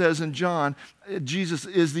 Where it says in John, Jesus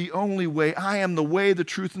is the only way. I am the way, the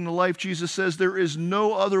truth, and the life. Jesus says there is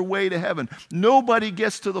no other way to heaven. Nobody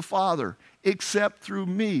gets to the Father except through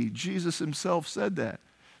me. Jesus himself said that.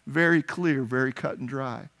 Very clear, very cut and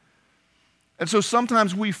dry. And so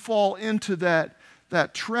sometimes we fall into that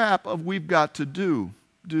trap of we've got to do.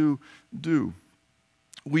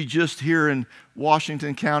 We just here in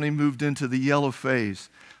Washington County moved into the yellow phase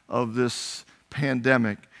of this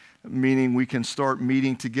pandemic, meaning we can start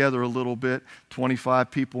meeting together a little bit,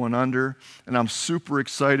 25 people and under. And I'm super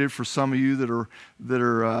excited for some of you that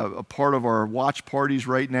are a part of our watch parties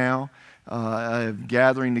right now,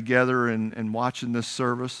 gathering together and watching this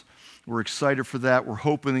service. We're excited for that. We're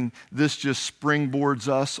hoping this just springboards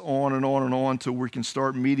us on and on and on till we can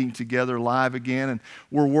start meeting together live again. And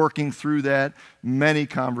we're working through that, many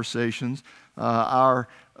conversations. Our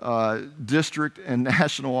district and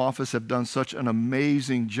national office have done such an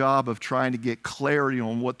amazing job of trying to get clarity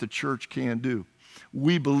on what the church can do.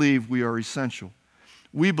 We believe we are essential.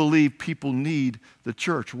 We believe people need the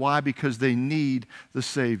church. Why? Because they need the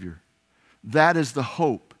Savior. That is the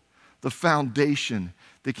hope, the foundation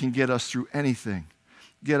that can get us through anything,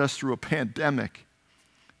 get us through a pandemic,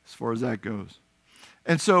 as far as that goes.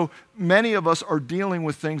 And so many of us are dealing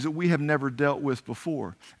with things that we have never dealt with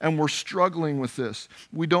before, and we're struggling with this.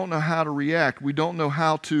 We don't know how to react. We don't know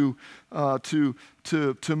how to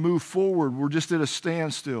move forward. We're just at a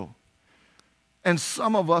standstill. And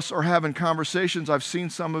some of us are having conversations. I've seen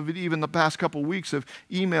some of it even the past couple of weeks of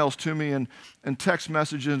emails to me and text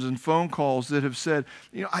messages and phone calls that have said,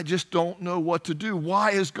 I just don't know what to do.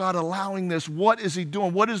 Why is God allowing this? What is he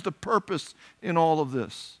doing? What is the purpose in all of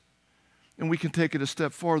this? And we can take it a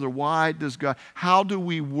step farther. How do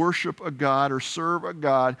we worship a God or serve a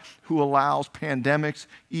God who allows pandemics,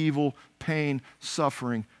 evil, pain,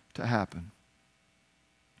 suffering to happen?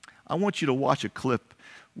 I want you to watch a clip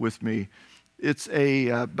with me. It's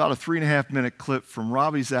about a 3.5-minute clip from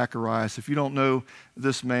Ravi Zacharias. If you don't know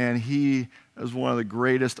this man, he is one of the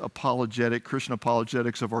greatest Christian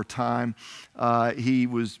apologetics of our time. He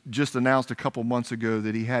was just announced a couple months ago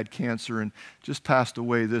that he had cancer and just passed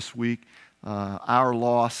away this week. Our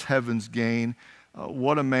loss, heaven's gain.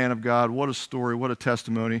 What a man of God, what a story, what a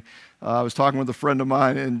testimony. I was talking with a friend of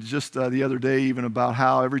mine and just the other day even about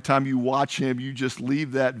how every time you watch him, you just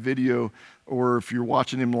leave that video, or if you're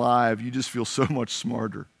watching him live, you just feel so much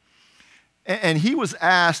smarter. And he was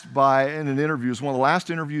asked in an interview, it was one of the last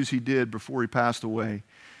interviews he did before he passed away,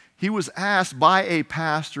 he was asked by a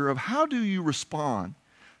pastor of how do you respond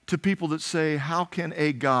to people that say, how can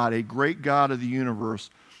a God, a great God of the universe,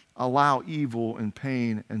 allow evil and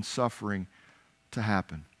pain and suffering to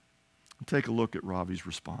happen? Take a look at Ravi's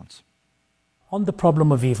response. On the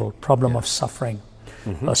problem of evil, problem of suffering,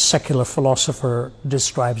 a secular philosopher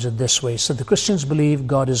describes it this way. So the Christians believe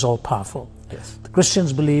God is all-powerful. Yes. The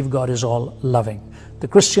Christians believe God is all-loving. The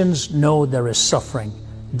Christians know there is suffering.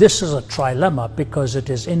 This is a trilemma because it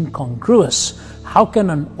is incongruous. How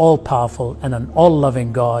can an all-powerful and an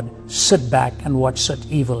all-loving God sit back and watch such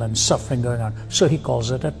evil and suffering going on? So he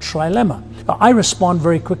calls it a trilemma. I respond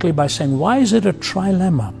very quickly by saying, why is it a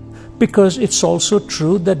trilemma? Because it's also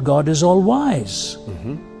true that God is all-wise.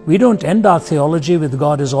 We don't end our theology with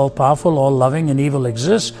God is all-powerful, all-loving, and evil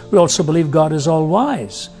exists. We also believe God is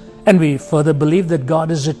all-wise. And we further believe that God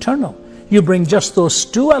is eternal. You bring just those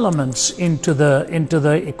two elements into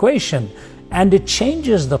the equation, and it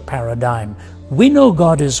changes the paradigm. We know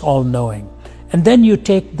God is all-knowing. And then you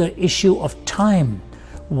take the issue of time.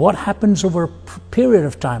 What happens over a period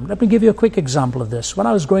of time? Let me give you a quick example of this. When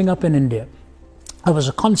I was growing up in India, I was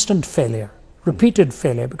a constant failure, repeated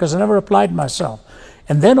failure, because I never applied myself.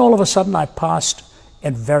 And then all of a sudden I passed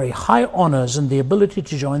in very high honors and the ability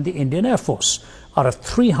to join the Indian Air Force. Out of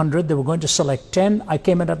 300, they were going to select 10. I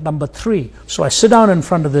came in at number 3. So I sit down in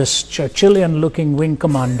front of this Churchillian-looking wing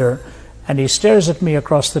commander, and he stares at me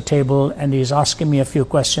across the table, and he's asking me a few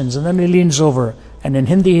questions. And then he leans over, and in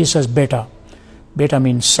Hindi he says, Beta. Beta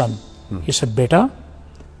means son. He said, Beta,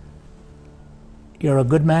 you're a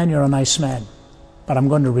good man, you're a nice man, but I'm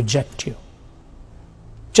going to reject you.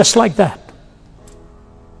 Just like that.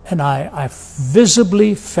 And I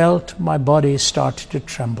visibly felt my body start to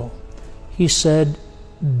tremble. He said,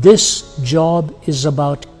 this job is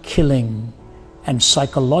about killing, and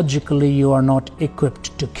psychologically you are not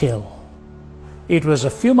equipped to kill. It was a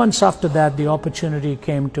few months after that the opportunity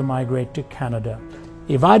came to migrate to Canada.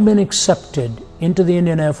 If I'd been accepted into the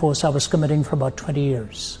Indian Air Force, I was committing for about 20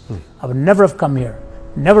 years. I would never have come here.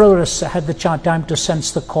 Never would have had the time to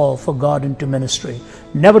sense the call for God into ministry.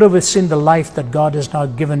 Never would have seen the life that God has now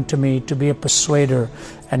given to me to be a persuader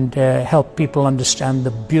and help people understand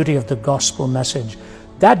the beauty of the gospel message.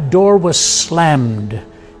 That door was slammed.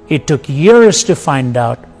 It took years to find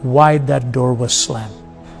out why that door was slammed.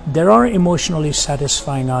 There are emotionally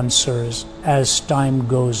satisfying answers as time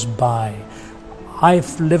goes by.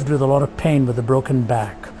 I've lived with a lot of pain with a broken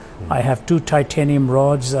back. I have 2 titanium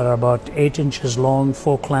rods that are about 8 inches long,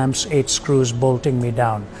 4 clamps, 8 screws bolting me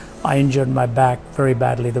down. I injured my back very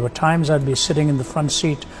badly. There were times I'd be sitting in the front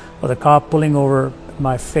seat of the car pulling over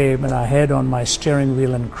my head on my steering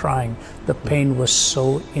wheel and crying. The pain was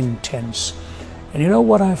so intense. And you know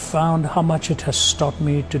what I found? How much it has taught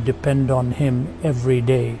me to depend on Him every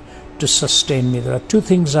day to sustain me. There are 2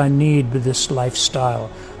 things I need with this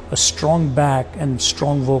lifestyle: a strong back and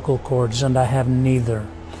strong vocal cords, and I have neither.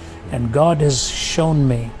 And God has shown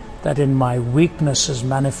me that in my weakness has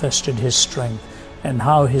manifested His strength, and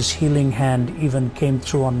how His healing hand even came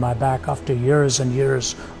through on my back after years and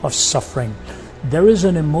years of suffering. There is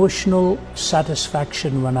an emotional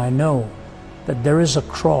satisfaction when I know that there is a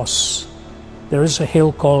cross, there is a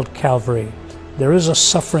hill called Calvary, there is a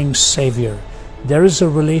suffering Savior, there is a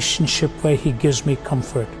relationship where He gives me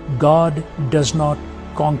comfort. God does not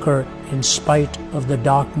conquer in spite of the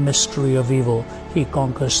dark mystery of evil. He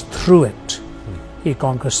conquers through it. He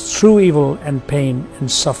conquers through evil and pain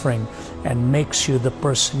and suffering, and makes you the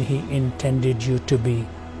person He intended you to be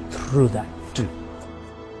through that.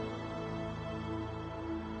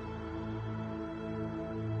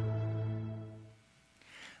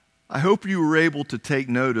 I hope you were able to take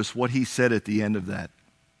notice what he said at the end of that.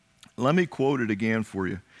 Let me quote it again for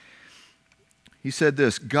you. He said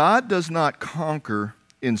this: God does not conquer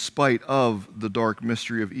in spite of the dark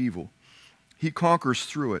mystery of evil. He conquers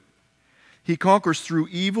through it. He conquers through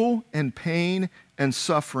evil and pain and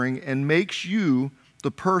suffering, and makes you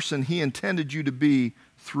the person He intended you to be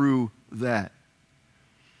through that.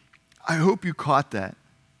 I hope you caught that.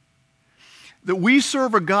 That we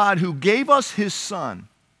serve a God who gave us His Son.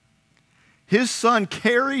 His Son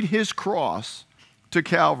carried His cross to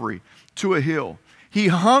Calvary, to a hill. He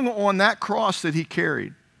hung on that cross that He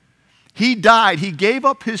carried. He died. He gave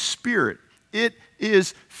up His spirit. It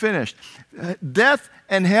is finished. Death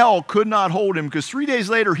and hell could not hold Him, because 3 days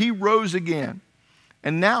later He rose again.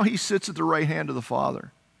 And now He sits at the right hand of the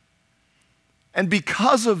Father. And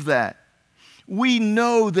because of that, we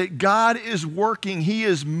know that God is working. He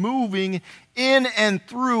is moving in and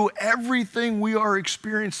through everything we are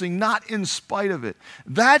experiencing, not in spite of it.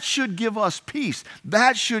 That should give us peace.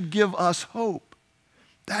 That should give us hope.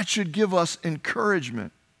 That should give us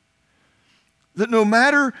encouragement. That no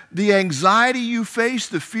matter the anxiety you face,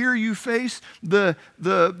 the fear you face, the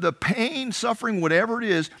pain, suffering, whatever it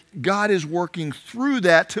is, God is working through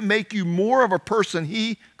that to make you more of a person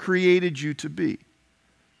He created you to be.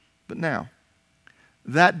 But now,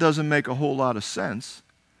 that doesn't make a whole lot of sense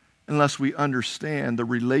unless we understand the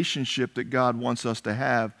relationship that God wants us to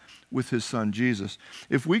have with his son Jesus.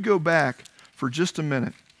 If we go back for just a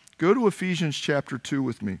minute, go to Ephesians chapter 2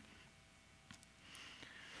 with me.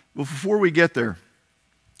 Well, before we get there,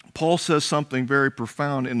 Paul says something very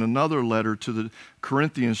profound in another letter to the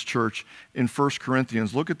Corinthians church in 1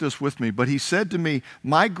 Corinthians. Look at this with me. But he said to me,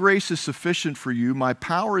 my grace is sufficient for you. My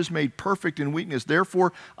power is made perfect in weakness.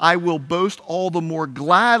 Therefore, I will boast all the more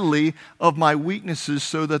gladly of my weaknesses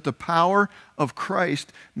so that the power of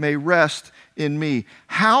Christ may rest in me.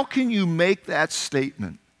 How can you make that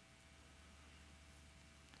statement?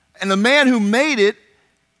 And the man who made it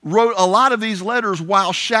wrote a lot of these letters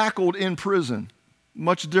while shackled in prison.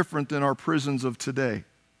 Much different than our prisons of today.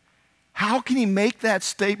 How can he make that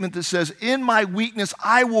statement that says, in my weakness,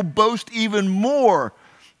 I will boast even more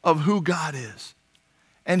of who God is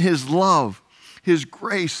and his love, his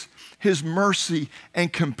grace, his mercy,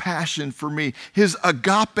 and compassion for me, his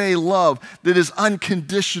agape love that is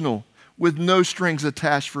unconditional with no strings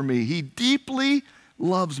attached for me. He deeply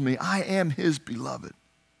loves me. I am his beloved.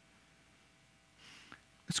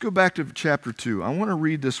 Let's go back to chapter 2. I want to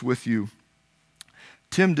read this with you.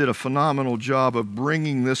 Tim did a phenomenal job of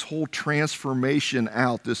bringing this whole transformation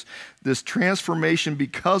out, this transformation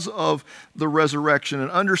because of the resurrection.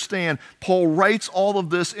 And understand, Paul writes all of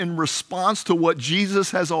this in response to what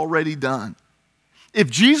Jesus has already done. If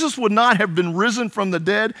Jesus would not have been risen from the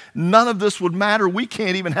dead, none of this would matter. We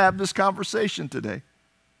can't even have this conversation today.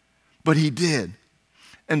 But he did.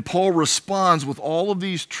 And Paul responds with all of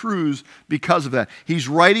these truths because of that. He's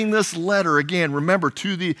writing this letter, again, remember,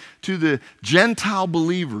 to the Gentile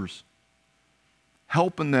believers,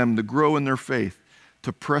 helping them to grow in their faith,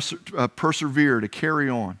 to persevere, to carry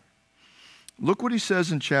on. Look what he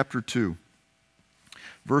says in chapter 2,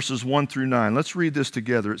 verses 1 through 9. Let's read this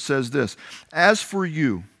together. It says this, as for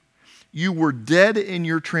you, you were dead in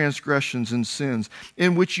your transgressions and sins,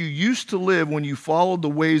 in which you used to live when you followed the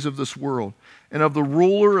ways of this world, and of the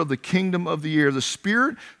ruler of the kingdom of the air, the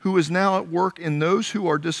spirit who is now at work in those who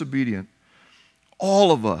are disobedient.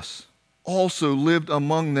 All of us also lived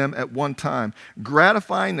among them at one time,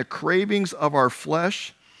 gratifying the cravings of our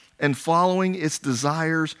flesh and following its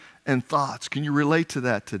desires and thoughts. Can you relate to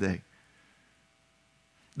that today?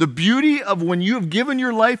 The beauty of when you have given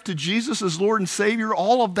your life to Jesus as Lord and Savior,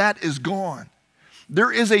 all of that is gone.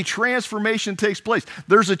 There is a transformation that takes place.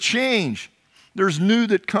 There's a change. There's new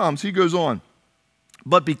that comes. He goes on.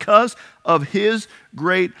 But because of his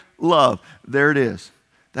great love, there it is,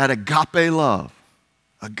 that agape love,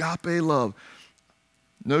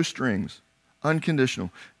 no strings, unconditional.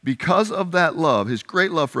 Because of that love, his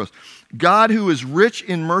great love for us, God, who is rich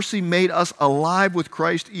in mercy, made us alive with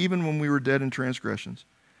Christ even when we were dead in transgressions.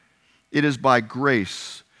 It is by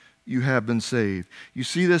grace you have been saved. You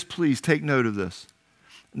see this? Please take note of this.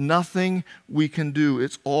 Nothing we can do.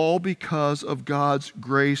 It's all because of God's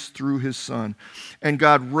grace through his Son. And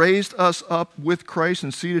God raised us up with Christ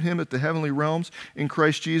and seated him at the heavenly realms in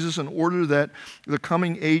Christ Jesus in order that the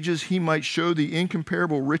coming ages he might show the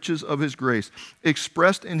incomparable riches of his grace,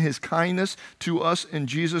 expressed in his kindness to us in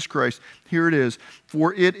Jesus Christ. Here it is.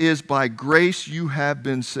 For it is by grace you have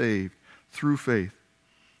been saved through faith.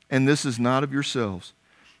 And this is not of yourselves.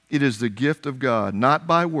 It is the gift of God, not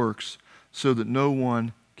by works, so that no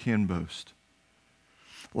one can boast.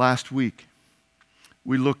 Last week,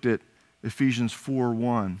 we looked at Ephesians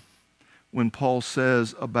 4:1 when Paul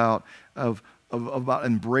says about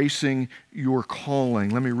embracing your calling.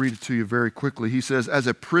 Let me read it to you very quickly. He says, as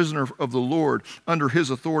a prisoner of the Lord, under his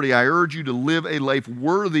authority, I urge you to live a life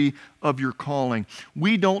worthy of your calling.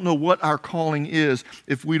 We don't know what our calling is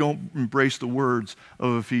if we don't embrace the words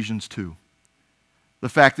of Ephesians 2. The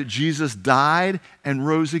fact that Jesus died and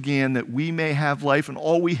rose again that we may have life, and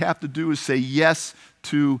all we have to do is say yes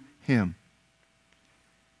to him.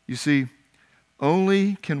 You see,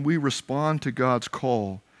 only can we respond to God's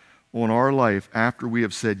call on our life after we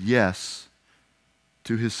have said yes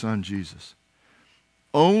to his Son Jesus.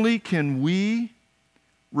 Only can we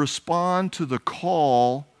respond to the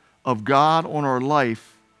call of God on our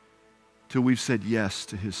life till we've said yes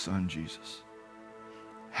to his Son Jesus.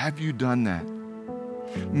 Have you done that?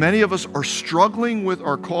 Many of us are struggling with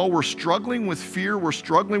our call. We're struggling with fear. We're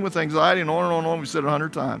struggling with anxiety, and on and on and on. We've said it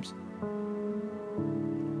 100 times.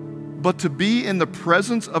 But to be in the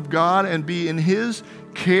presence of God and be in his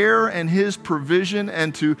care and his provision,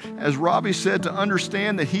 and to, as Robbie said, to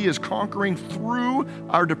understand that he is conquering through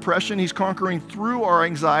our depression, he's conquering through our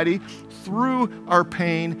anxiety, through our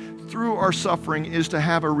pain, through our suffering, is to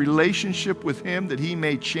have a relationship with him that he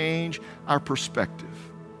may change our perspective.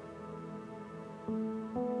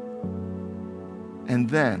 And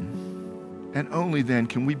then, and only then,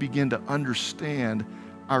 can we begin to understand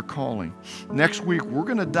our calling. Next week, we're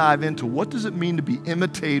going to dive into what does it mean to be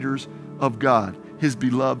imitators of God, His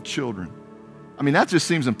beloved children. I mean, that just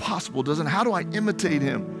seems impossible, doesn't it? How do I imitate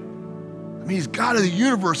Him? I mean, He's God of the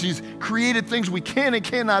universe. He's created things we can and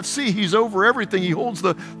cannot see. He's over everything. He holds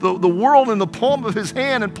the world in the palm of His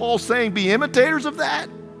hand. And Paul's saying, be imitators of that?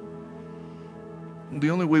 And the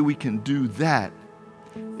only way we can do that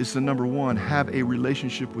is to, number one, have a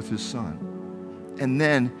relationship with His Son. And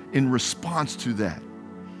then, in response to that,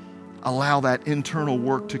 allow that internal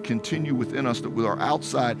work to continue within us, that with our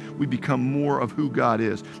outside, we become more of who God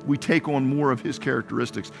is. We take on more of His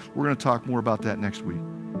characteristics. We're going to talk more about that next week.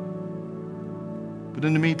 But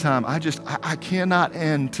in the meantime, I cannot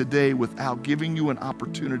end today without giving you an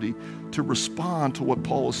opportunity to respond to what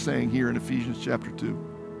Paul is saying here in Ephesians chapter 2.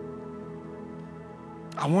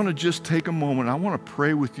 I want to just take a moment. I want to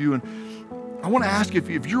pray with you. And I want to ask you,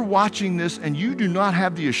 if you're watching this and you do not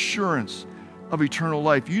have the assurance of eternal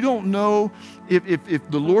life, you don't know if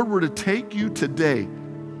the Lord were to take you today,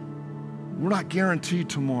 we're not guaranteed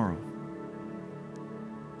tomorrow.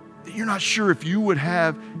 You're not sure if you would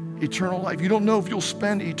have eternal life. You don't know if you'll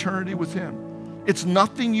spend eternity with Him. It's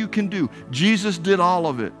nothing you can do. Jesus did all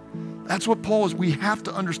of it. That's what Paul is. We have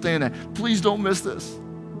to understand that. Please don't miss this.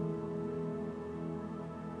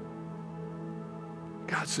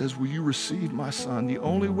 God says, will you receive my Son? The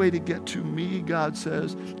only way to get to me, God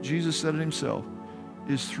says, Jesus said it Himself,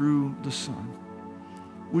 is through the Son.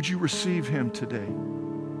 Would you receive Him today?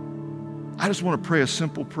 I just want to pray a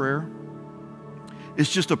simple prayer.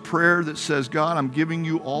 It's just a prayer that says, God, I'm giving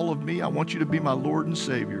you all of me. I want you to be my Lord and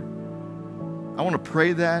Savior. I want to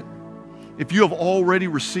pray that. If you have already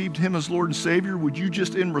received Him as Lord and Savior, would you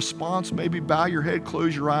just in response maybe bow your head,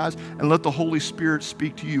 close your eyes, and let the Holy Spirit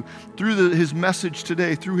speak to you through His message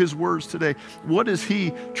today, through His words today. What is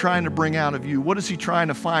He trying to bring out of you? What is He trying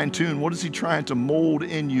to fine-tune? What is He trying to mold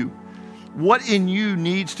in you? What in you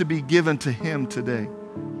needs to be given to Him today?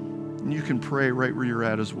 And you can pray right where you're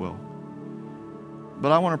at as well.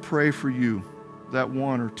 But I want to pray for you, that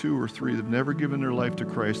one or two or three that have never given their life to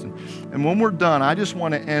Christ. And when we're done, I just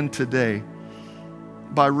want to end today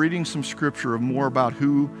by reading some scripture of more about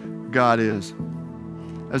who God is.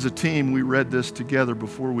 As a team, we read this together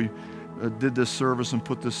before we did this service and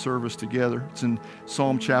put this service together. It's in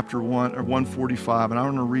Psalm chapter 145, and I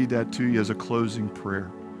want to read that to you as a closing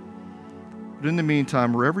prayer. But in the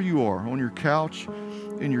meantime, wherever you are, on your couch,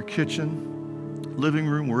 in your kitchen, living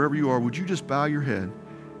room, wherever you are, would you just bow your head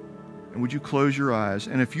and would you close your eyes?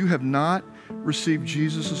 And if you have not received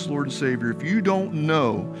Jesus as Lord and Savior, if you don't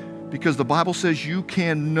know, because the Bible says you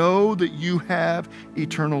can know that you have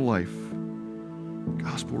eternal life. The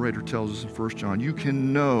gospel writer tells us in 1 John, you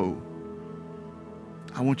can know.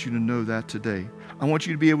 I want you to know that today. I want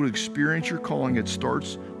you to be able to experience your calling. It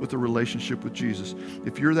starts with a relationship with Jesus.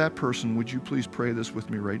 If you're that person, would you please pray this with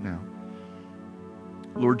me right now?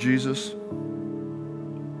 Lord Jesus,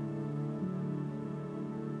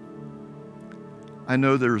 I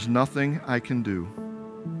know there is nothing I can do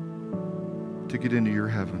to get into your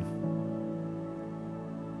heaven.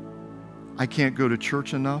 I can't go to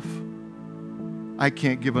church enough. I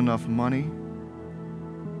can't give enough money.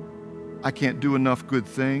 I can't do enough good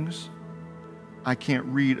things. I can't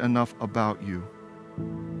read enough about you.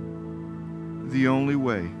 The only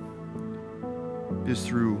way is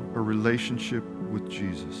through a relationship with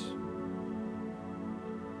Jesus.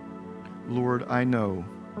 Lord, I know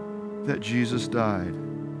that Jesus died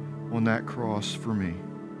on that cross for me.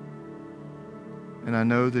 And I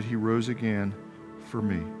know that He rose again for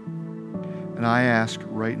me. And I ask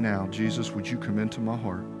right now, Jesus, would you come into my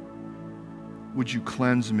heart? Would you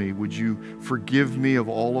cleanse me? Would you forgive me of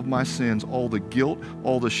all of my sins, all the guilt,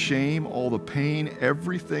 all the shame, all the pain,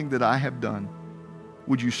 everything that I have done?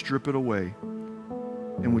 Would you strip it away?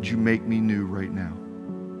 And would you make me new right now?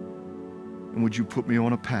 And would you put me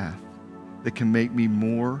on a path that can make me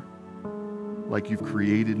more like you've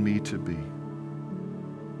created me to be?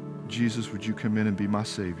 Jesus, would you come in and be my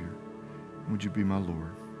Savior? And would you be my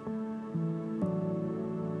Lord?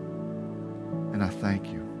 And I thank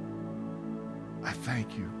you. I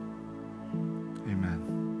thank you. Amen.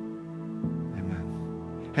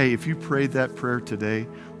 Amen. Hey, if you prayed that prayer today,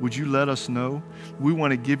 would you let us know? We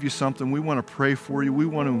want to give you something. We want to pray for you. We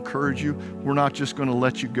want to encourage you. We're not just going to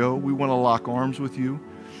let you go. We want to lock arms with you.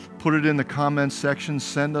 Put it in the comments section.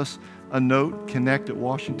 Send us a note,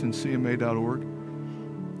 connect@washingtoncma.org.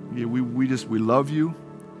 Yeah, we love you,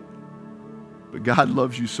 but God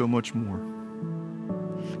loves you so much more.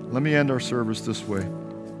 Let me end our service this way.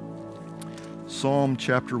 Psalm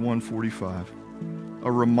chapter 145,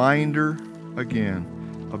 a reminder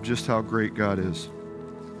again of just how great God is.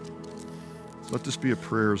 Let this be a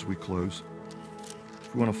prayer as we close. If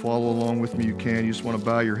you want to follow along with me, you can. You just want to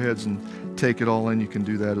bow your heads and take it all in, you can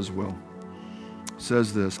do that as well. It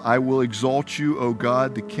says this, I will exalt you, O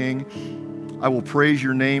God, the King. I will praise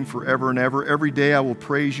your name forever and ever. Every day I will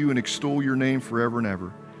praise you and extol your name forever and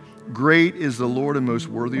ever. Great is the Lord and most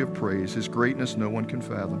worthy of praise. His greatness no one can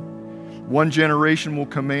fathom. One generation will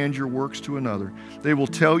command your works to another. They will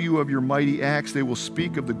tell you of your mighty acts. They will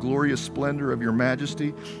speak of the glorious splendor of your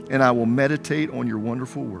majesty, and I will meditate on your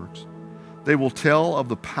wonderful works. They will tell of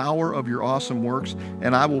the power of your awesome works,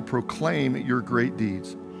 and I will proclaim your great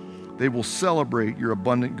deeds. They will celebrate your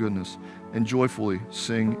abundant goodness and joyfully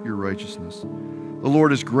sing your righteousness. The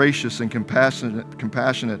Lord is gracious and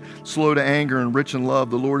compassionate, slow to anger and rich in love.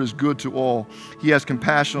 The Lord is good to all. He has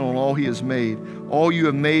compassion on all he has made. All you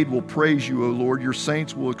have made will praise you, O Lord. Your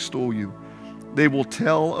saints will extol you. They will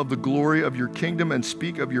tell of the glory of your kingdom and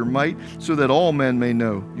speak of your might, so that all men may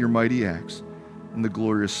know your mighty acts and the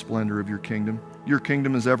glorious splendor of your kingdom. Your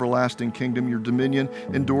kingdom is everlasting kingdom. Your dominion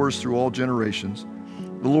endures through all generations.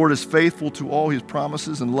 The Lord is faithful to all his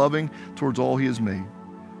promises and loving towards all he has made.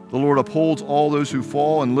 The Lord upholds all those who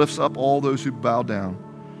fall and lifts up all those who bow down.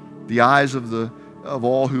 The eyes of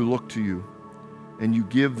all who look to you, and you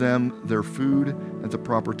give them their food at the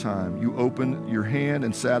proper time. You open your hand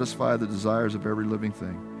and satisfy the desires of every living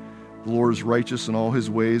thing. The Lord is righteous in all his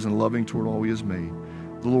ways and loving toward all he has made.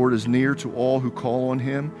 The Lord is near to all who call on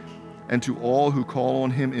him, and to all who call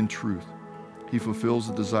on him in truth. He fulfills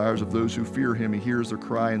the desires of those who fear him. He hears their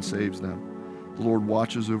cry and saves them. The Lord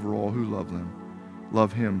watches over all who love them.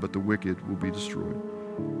 Love him, but the wicked will be destroyed.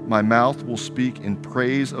 My mouth will speak in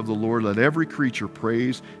praise of the Lord. Let every creature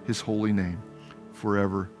praise his holy name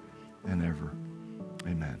forever and ever.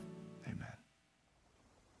 Amen.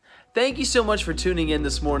 Thank you so much for tuning in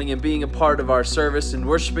this morning and being a part of our service and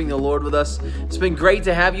worshiping the Lord with us. It's been great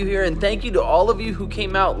to have you here, and thank you to all of you who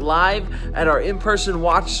came out live at our in-person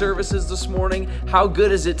watch services this morning. How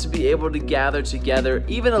good is it to be able to gather together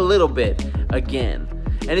even a little bit again?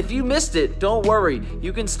 And if you missed it, don't worry.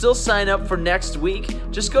 You can still sign up for next week.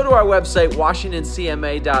 Just go to our website,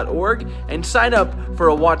 washingtoncma.org, and sign up for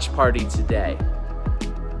a watch party today.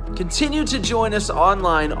 Continue to join us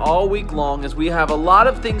online all week long, as we have a lot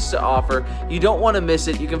of things to offer. You don't want to miss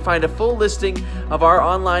it. You can find a full listing of our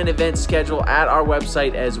online event schedule at our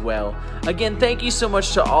website as well. Again, thank you so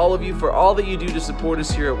much to all of you for all that you do to support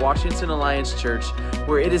us here at Washington Alliance Church,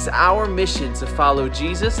 where it is our mission to follow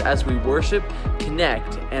Jesus as we worship,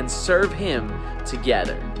 connect, and serve him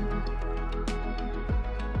together.